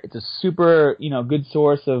yogurt. It's a super, good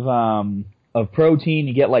source of protein.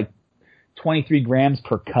 You get like 23 grams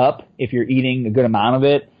per cup if you're eating a good amount of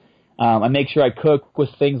it. I make sure I cook with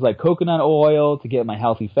things like coconut oil to get my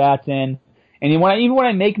healthy fats in. And even when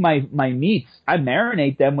I make my meats, I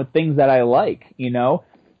marinate them with things that I like,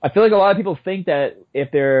 I feel like a lot of people think that if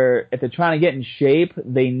they're trying to get in shape,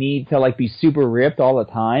 they need to like be super ripped all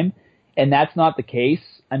the time. And that's not the case.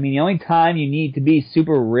 I mean, the only time you need to be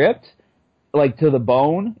super ripped, like to the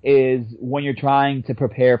bone, is when you're trying to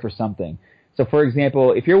prepare for something. So, for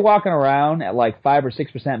example, if you're walking around at like 5 or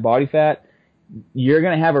 6% body fat, you're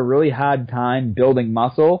going to have a really hard time building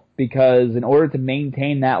muscle, because in order to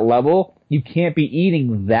maintain that level, you can't be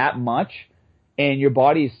eating that much, and your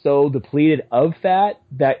body is so depleted of fat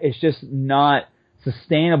that it's just not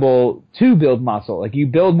sustainable to build muscle. Like, you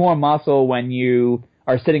build more muscle when you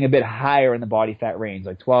are sitting a bit higher in the body fat range,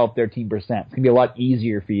 like 12, 13%. It's going to be a lot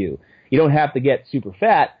easier for you. You don't have to get super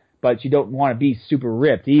fat, but you don't want to be super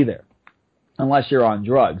ripped either, unless you're on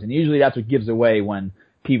drugs. And usually that's what gives away when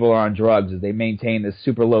people are on drugs, is they maintain this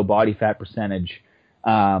super low body fat percentage,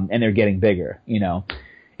 and they're getting bigger,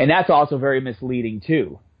 And that's also very misleading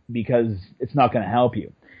too, because it's not going to help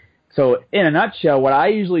you. So in a nutshell, what I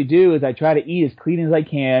usually do is I try to eat as clean as I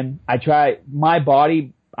can. My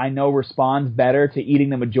body, I know, responds better to eating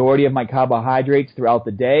the majority of my carbohydrates throughout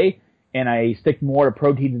the day, and I stick more to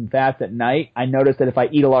proteins and fats at night. I notice that if I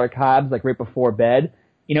eat a lot of carbs, like right before bed,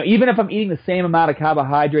 even if I'm eating the same amount of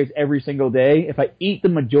carbohydrates every single day, if I eat the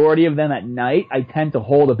majority of them at night, I tend to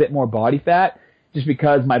hold a bit more body fat, just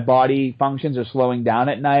because my body functions are slowing down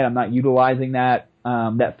at night. I'm not utilizing that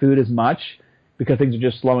food as much, because things are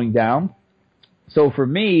just slowing down. So for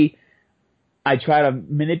me, I try to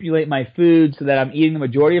manipulate my food so that I'm eating the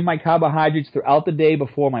majority of my carbohydrates throughout the day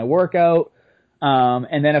before my workout.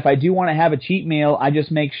 And then if I do want to have a cheat meal, I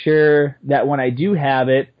just make sure that when I do have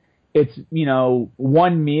it, it's,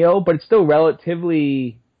 one meal, but it's still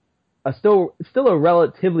still a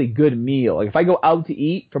relatively good meal. Like if I go out to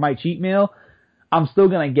eat for my cheat meal, I'm still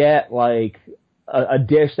going to get like a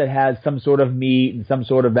dish that has some sort of meat and some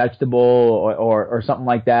sort of vegetable or something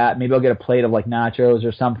like that. Maybe I'll get a plate of like nachos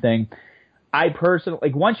or something. I personally,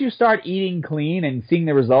 like once you start eating clean and seeing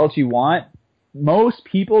the results you want, most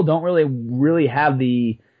people don't really have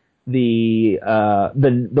the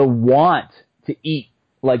want to eat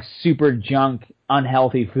like super junk,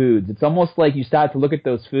 unhealthy foods. It's almost like you start to look at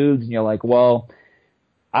those foods and you're like, well,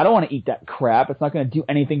 I don't want to eat that crap. It's not going to do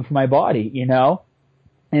anything for my body,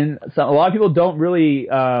 And so a lot of people don't really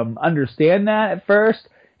understand that at first,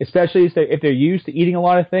 especially if they're used to eating a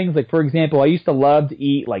lot of things. Like, for example, I used to love to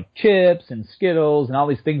eat like chips and Skittles and all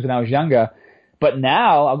these things when I was younger. But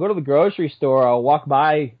now I'll go to the grocery store, I'll walk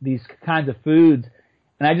by these kinds of foods,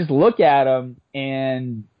 and I just look at them,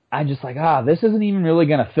 and I'm just like, this isn't even really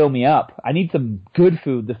going to fill me up. I need some good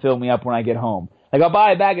food to fill me up when I get home. Like, I'll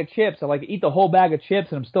buy a bag of chips, I like to eat the whole bag of chips,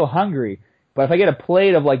 and I'm still hungry. But if I get a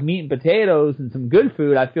plate of like meat and potatoes and some good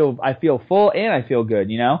food, I feel full and I feel good,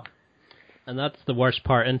 And that's the worst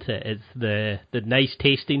part, isn't it? It's the nice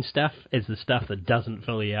tasting stuff is the stuff that doesn't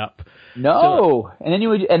fill you up. No, and then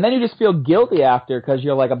you just feel guilty after because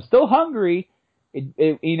you're like, I'm still hungry, and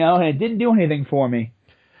it didn't do anything for me.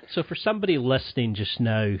 So for somebody listening just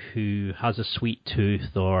now who has a sweet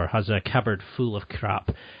tooth or has a cupboard full of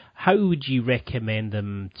crap, how would you recommend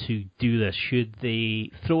them to do this? Should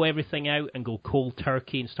they throw everything out and go cold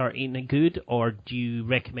turkey and start eating it good? Or do you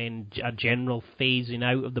recommend a general phasing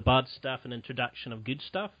out of the bad stuff and introduction of good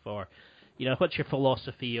stuff? Or, what's your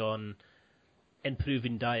philosophy on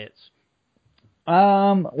improving diets?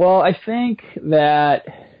 Well, I think that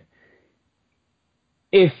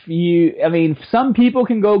some people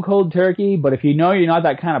can go cold turkey, but if you're not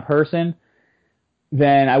that kind of person,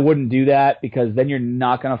 then I wouldn't do that because then you're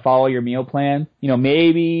not going to follow your meal plan.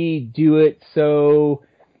 Maybe do it so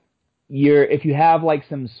if you have like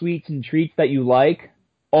some sweets and treats that you like,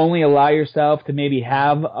 only allow yourself to maybe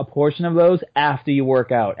have a portion of those after you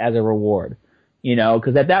work out as a reward.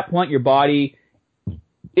 Because at that point your body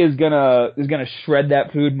is gonna shred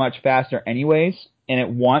that food much faster anyways, and it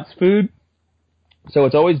wants food. So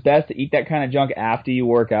it's always best to eat that kind of junk after you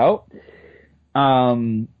work out.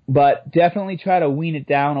 But definitely try to wean it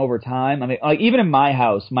down over time. I mean, like even in my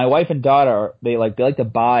house, my wife and daughter, they like to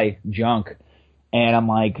buy junk, and I'm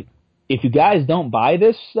like, if you guys don't buy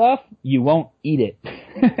this stuff, you won't eat it.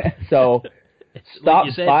 So stop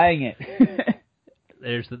buying it.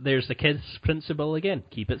 There's the kids' principle again.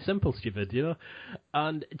 Keep it simple, stupid.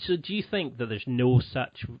 And so, do you think that there's no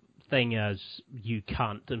such thing as you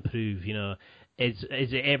can't improve? Is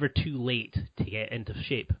it ever too late to get into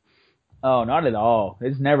shape? Oh, not at all.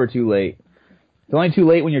 It's never too late. It's only too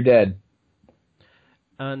late when you're dead.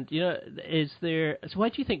 And, so why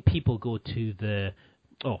do you think people go to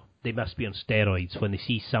they must be on steroids when they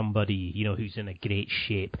see somebody, who's in a great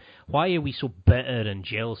shape? Why are we so bitter and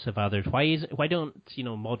jealous of others? Why don't,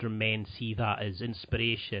 modern men see that as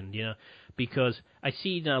inspiration, Because I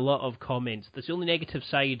see in a lot of comments, that's the only negative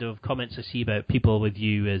side of comments I see about people with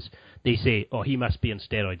you is they say, he must be on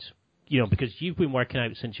steroids. Because you've been working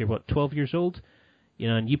out since you're, 12 years old?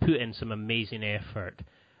 And you put in some amazing effort.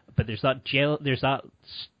 But there's that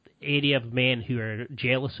area of men who are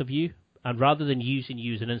jealous of you, and rather than using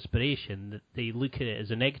you as an inspiration, they look at it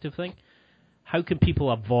as a negative thing. How can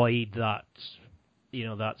people avoid that,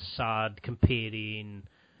 that sad, comparing,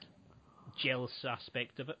 jealous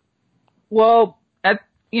aspect of it? Well, at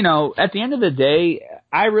the end of the day,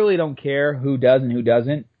 I really don't care who does and who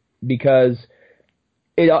doesn't, because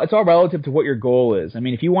it's all relative to what your goal is. I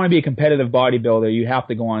mean, if you want to be a competitive bodybuilder, you have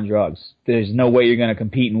to go on drugs. There's no way you're going to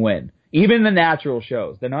compete and win. Even the natural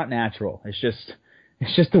shows, they're not natural. It's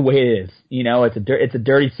just the way it is. It's a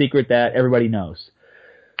dirty secret that everybody knows.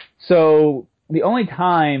 So the only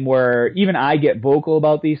time where even I get vocal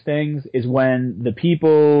about these things is when the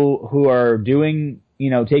people who are doing,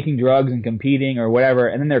 taking drugs and competing or whatever,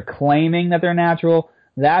 and then they're claiming that they're natural.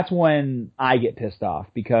 That's when I get pissed off,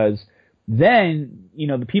 because then,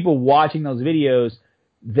 the people watching those videos,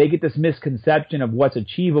 they get this misconception of what's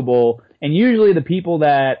achievable. And usually the people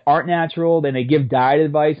that aren't natural, then they give diet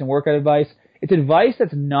advice and workout advice. It's advice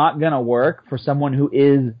that's not going to work for someone who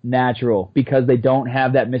is natural, because they don't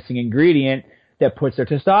have that missing ingredient that puts their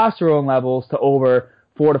testosterone levels to over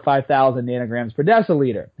 4,000 to 5,000 nanograms per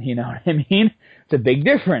deciliter. You know what I mean? It's a big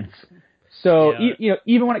difference. So, Yeah.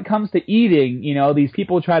 even when it comes to eating, these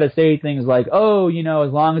people try to say things like, oh,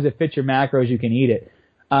 as long as it fits your macros, you can eat it.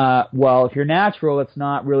 Well, if you're natural, it's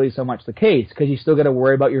not really so much the case because you still got to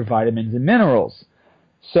worry about your vitamins and minerals.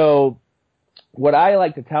 So what I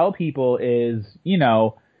like to tell people is,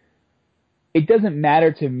 it doesn't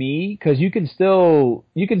matter to me because you can still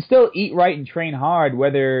eat right and train hard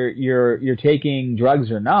whether you're taking drugs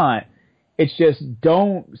or not. It's just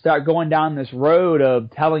don't start going down this road of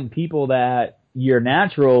telling people that you're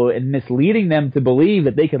natural and misleading them to believe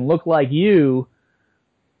that they can look like you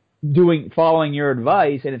following your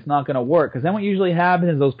advice, and it's not going to work. Because then what usually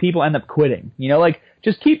happens is those people end up quitting.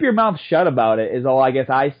 Just keep your mouth shut about it is all I guess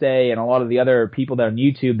I say, and a lot of the other people that are on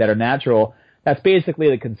YouTube that are natural. That's basically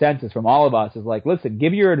the consensus from all of us is like, listen,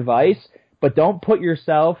 give your advice, but don't put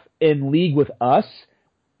yourself in league with us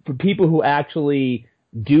for people who actually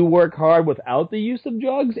do work hard without the use of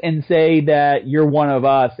drugs and say that you're one of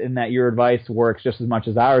us and that your advice works just as much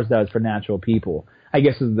as ours does for natural people, I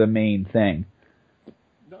guess is the main thing.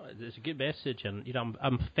 No, it's a good message, and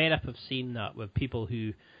I'm fed up of seeing that with people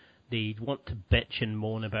who they want to bitch and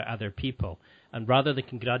moan about other people, and rather than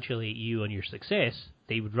congratulate you on your success,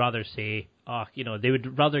 they would rather say, they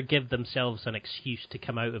would rather give themselves an excuse to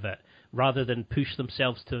come out of it, rather than push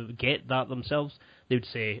themselves to get that themselves. They would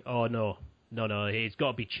say, oh no, it's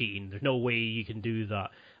got to be cheating. There's no way you can do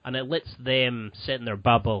that, and it lets them sit in their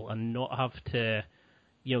bubble and not have to,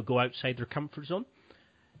 go outside their comfort zone.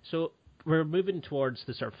 So we're moving towards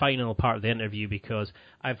the sort of final part of the interview because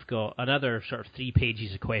I've got another sort of 3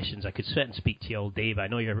 pages of questions. I could sit and speak to you all day, but I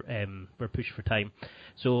know we're pushed for time.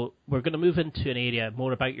 So we're going to move into an area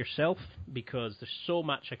more about yourself because there's so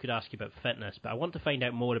much I could ask you about fitness, but I want to find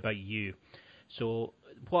out more about you. So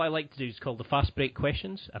what I like to do is called the fast break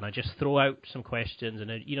questions, and I just throw out some questions,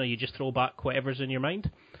 and you just throw back whatever's in your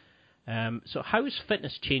mind. So how has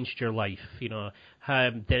fitness changed your life?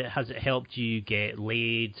 Has it helped you get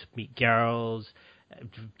laid, meet girls,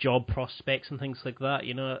 job prospects and things like that?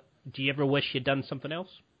 Do you ever wish you'd done something else?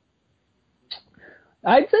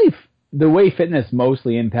 I'd say the way fitness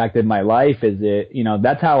mostly impacted my life is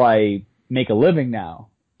that's how I make a living now,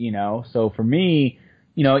 So for me,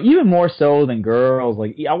 even more so than girls,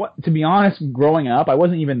 to be honest, growing up, I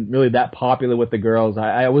wasn't even really that popular with the girls.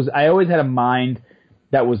 I always had a mind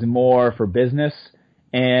that was more for business,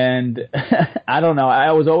 and I don't know.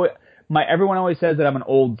 Everyone always says that I'm an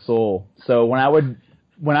old soul. So when I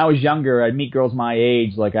was younger, I'd meet girls my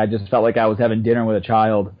age, I just felt like I was having dinner with a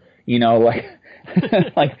child,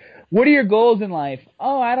 like, what are your goals in life?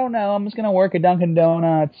 Oh, I don't know. I'm just gonna work at Dunkin'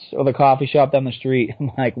 Donuts or the coffee shop down the street.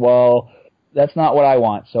 I'm like, well, that's not what I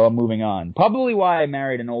want, so I'm moving on. Probably why I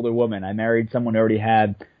married an older woman. I married someone who already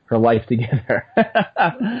had her life together.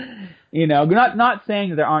 Not saying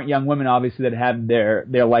that there aren't young women, obviously, that have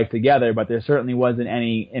their life together, but there certainly wasn't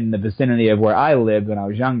any in the vicinity of where I lived when I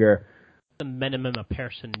was younger. The minimum a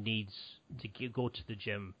person needs to go to the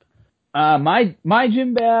gym? My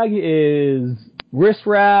gym bag is wrist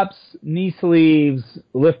wraps, knee sleeves,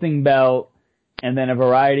 lifting belt, and then a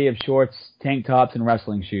variety of shorts, tank tops, and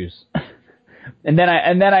wrestling shoes. and then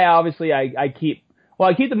I obviously keep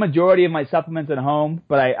the majority of my supplements at home,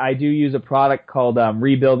 but I do use a product called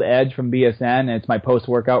Rebuild Edge from BSN, and it's my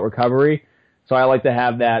post-workout recovery. So I like to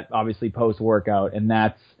have that, obviously, post-workout, and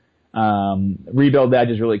that's Rebuild Edge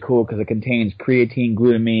is really cool because it contains creatine,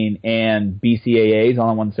 glutamine, and BCAAs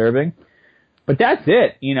all in one serving. But that's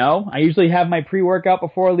it, I usually have my pre-workout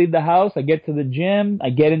before I leave the house. I get to the gym,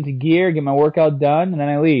 I get into gear, get my workout done, and then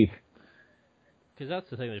I leave. Because that's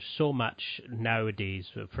the thing, there's so much nowadays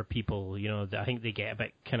for people, that I think they get a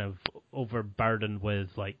bit kind of overburdened with,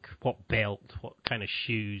 what belt, what kind of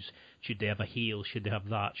shoes, should they have a heel, should they have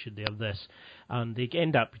that, should they have this, and they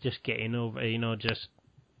end up just getting over, just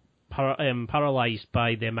paralyzed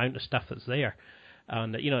by the amount of stuff that's there.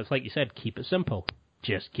 And, it's like you said, keep it simple.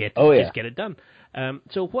 Just get it done.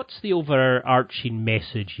 So what's the overarching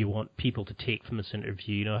message you want people to take from this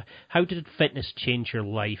interview? How did fitness change your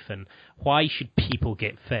life, and why should people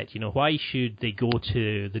get fit? Why should they go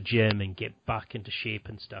to the gym and get back into shape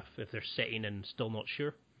and stuff if they're sitting and still not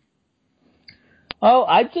sure? Well,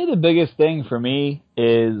 I'd say the biggest thing for me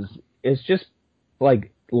is just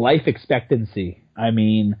life expectancy. I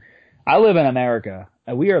mean, I live in America,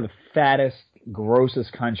 and we are the fattest,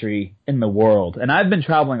 grossest country in the world. And I've been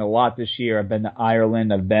traveling a lot this year. I've been to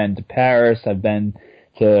Ireland, I've been to Paris, I've been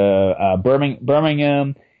to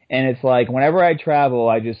Birmingham, and it's like whenever I travel,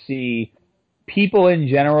 I just see people in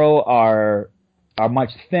general are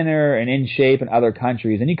much thinner and in shape in other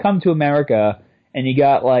countries. And you come to America, and you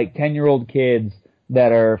got 10-year-old kids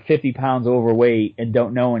that are 50 pounds overweight and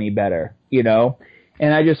don't know any better,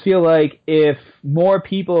 And I just feel like if more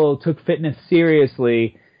people took fitness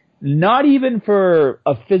seriously, not even for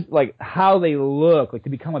like how they look, like to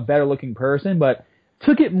become a better looking person, but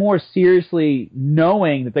took it more seriously,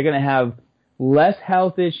 knowing that they're going to have less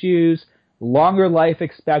health issues, longer life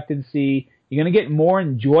expectancy. You're going to get more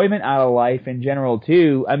enjoyment out of life in general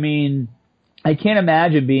too. I mean, I can't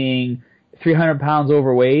imagine being 300 pounds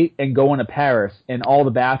overweight and going to Paris and all the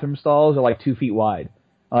bathroom stalls are like 2 feet wide.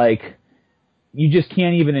 Like, you just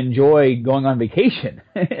can't even enjoy going on vacation.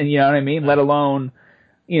 You know what I mean? Let alone,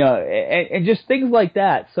 and just things like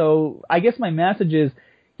that. So I guess my message is,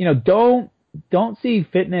 don't see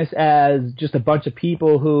fitness as just a bunch of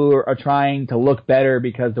people who are trying to look better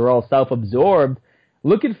because they're all self-absorbed.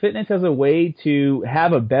 Look at fitness as a way to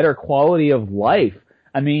have a better quality of life.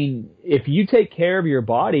 I mean, if you take care of your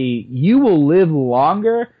body, you will live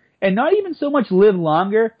longer, and not even so much live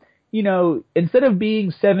longer. Instead of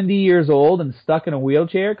being 70 years old and stuck in a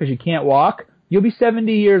wheelchair because you can't walk, you'll be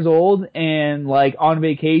 70 years old and like on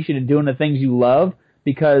vacation and doing the things you love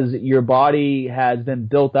because your body has been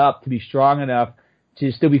built up to be strong enough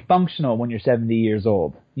to still be functional when you're 70 years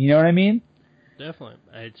old. You know what I mean? Definitely.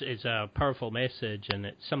 It's a powerful message, and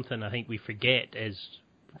it's something I think we forget as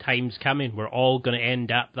time's coming. We're all going to end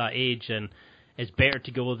up that age, and it's better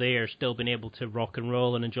to go there, still being able to rock and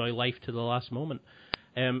roll and enjoy life to the last moment.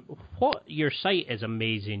 Your site is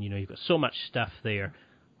amazing. You've got so much stuff there.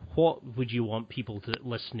 What would you want people to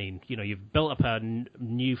listening? You've built up a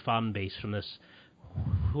new fan base from this.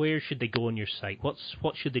 Where should they go on your site? What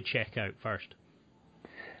should they check out first?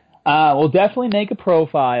 Well, definitely make a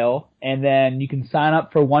profile, and then you can sign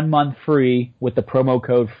up for 1 month free with the promo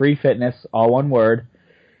code FREEFITNESS, all one word.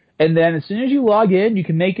 And then as soon as you log in, you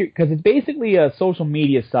can make it, because it's basically a social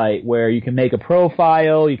media site where you can make a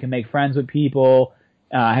profile, you can make friends with people,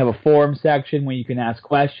 have a forum section where you can ask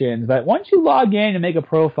questions. But once you log in and make a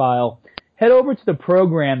profile, head over to the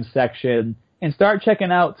programs section and start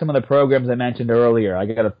checking out some of the programs I mentioned earlier. I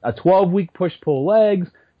got a 12-week push-pull legs,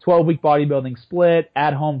 12-week bodybuilding split,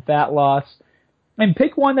 at-home fat loss. And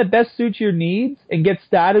pick one that best suits your needs and get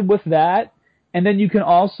started with that. And then you can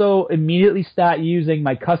also immediately start using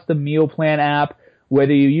my custom meal plan app,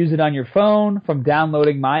 whether you use it on your phone from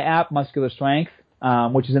downloading my app, Muscular Strength,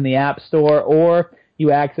 which is in the App Store, or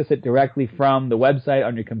you access it directly from the website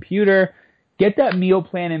on your computer. Get that meal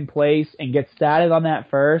plan in place and get started on that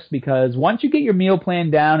first, because once you get your meal plan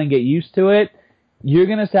down and get used to it, you're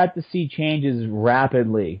going to start to see changes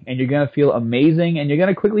rapidly, and you're going to feel amazing, and you're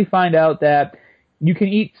going to quickly find out that you can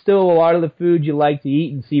eat still a lot of the food you like to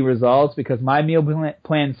eat and see results, because my meal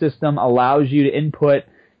plan system allows you to input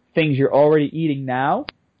things you're already eating now,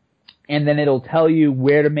 and then it'll tell you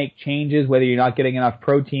where to make changes, whether you're not getting enough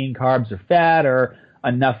protein, carbs, or fat, or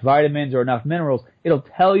enough vitamins or enough minerals. It'll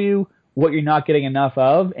tell you what you're not getting enough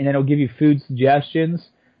of, and then it'll give you food suggestions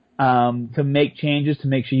to make changes to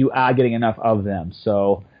make sure you are getting enough of them.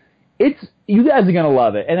 So you guys are going to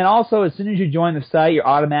love it. And then also, as soon as you join the site, you're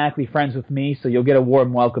automatically friends with me, so you'll get a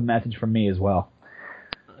warm welcome message from me as well.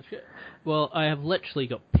 Well, I have literally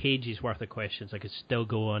got pages worth of questions. I could still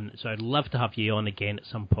go on, so I'd love to have you on again at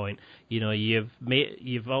some point. You've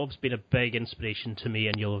always been a big inspiration to me,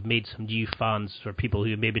 and you'll have made some new fans for people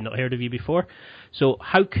who have maybe not heard of you before. So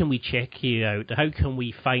how can we check you out? How can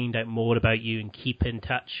we find out more about you and keep in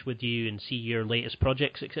touch with you and see your latest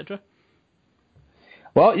projects, etc.?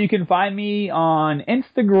 Well, you can find me on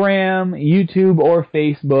Instagram, YouTube, or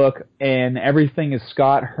Facebook, and everything is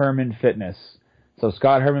Scott Herman Fitness. So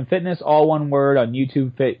Scott Herman Fitness, all one word, on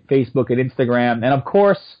YouTube, Facebook, and Instagram. And of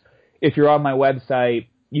course, if you're on my website,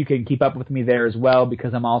 you can keep up with me there as well,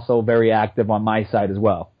 because I'm also very active on my site as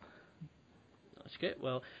well. That's good.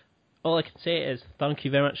 Well, all I can say is thank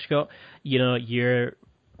you very much, Scott. Your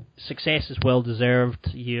success is well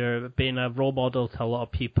deserved. You're being a role model to a lot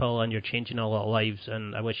of people, and you're changing a lot of lives,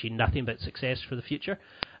 and I wish you nothing but success for the future.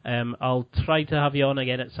 I'll try to have you on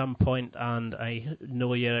again at some point, and I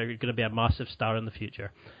know you're going to be a massive star in the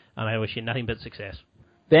future, and I wish you nothing but success.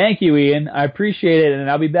 Thank you, Ian. I appreciate it, and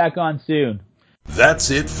I'll be back on soon. That's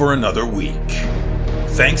it for another week.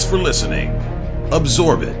 Thanks for listening.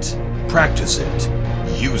 Absorb it, practice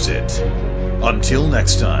it, use it. Until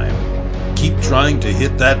next time, keep trying to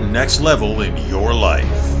hit that next level in your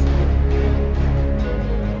life.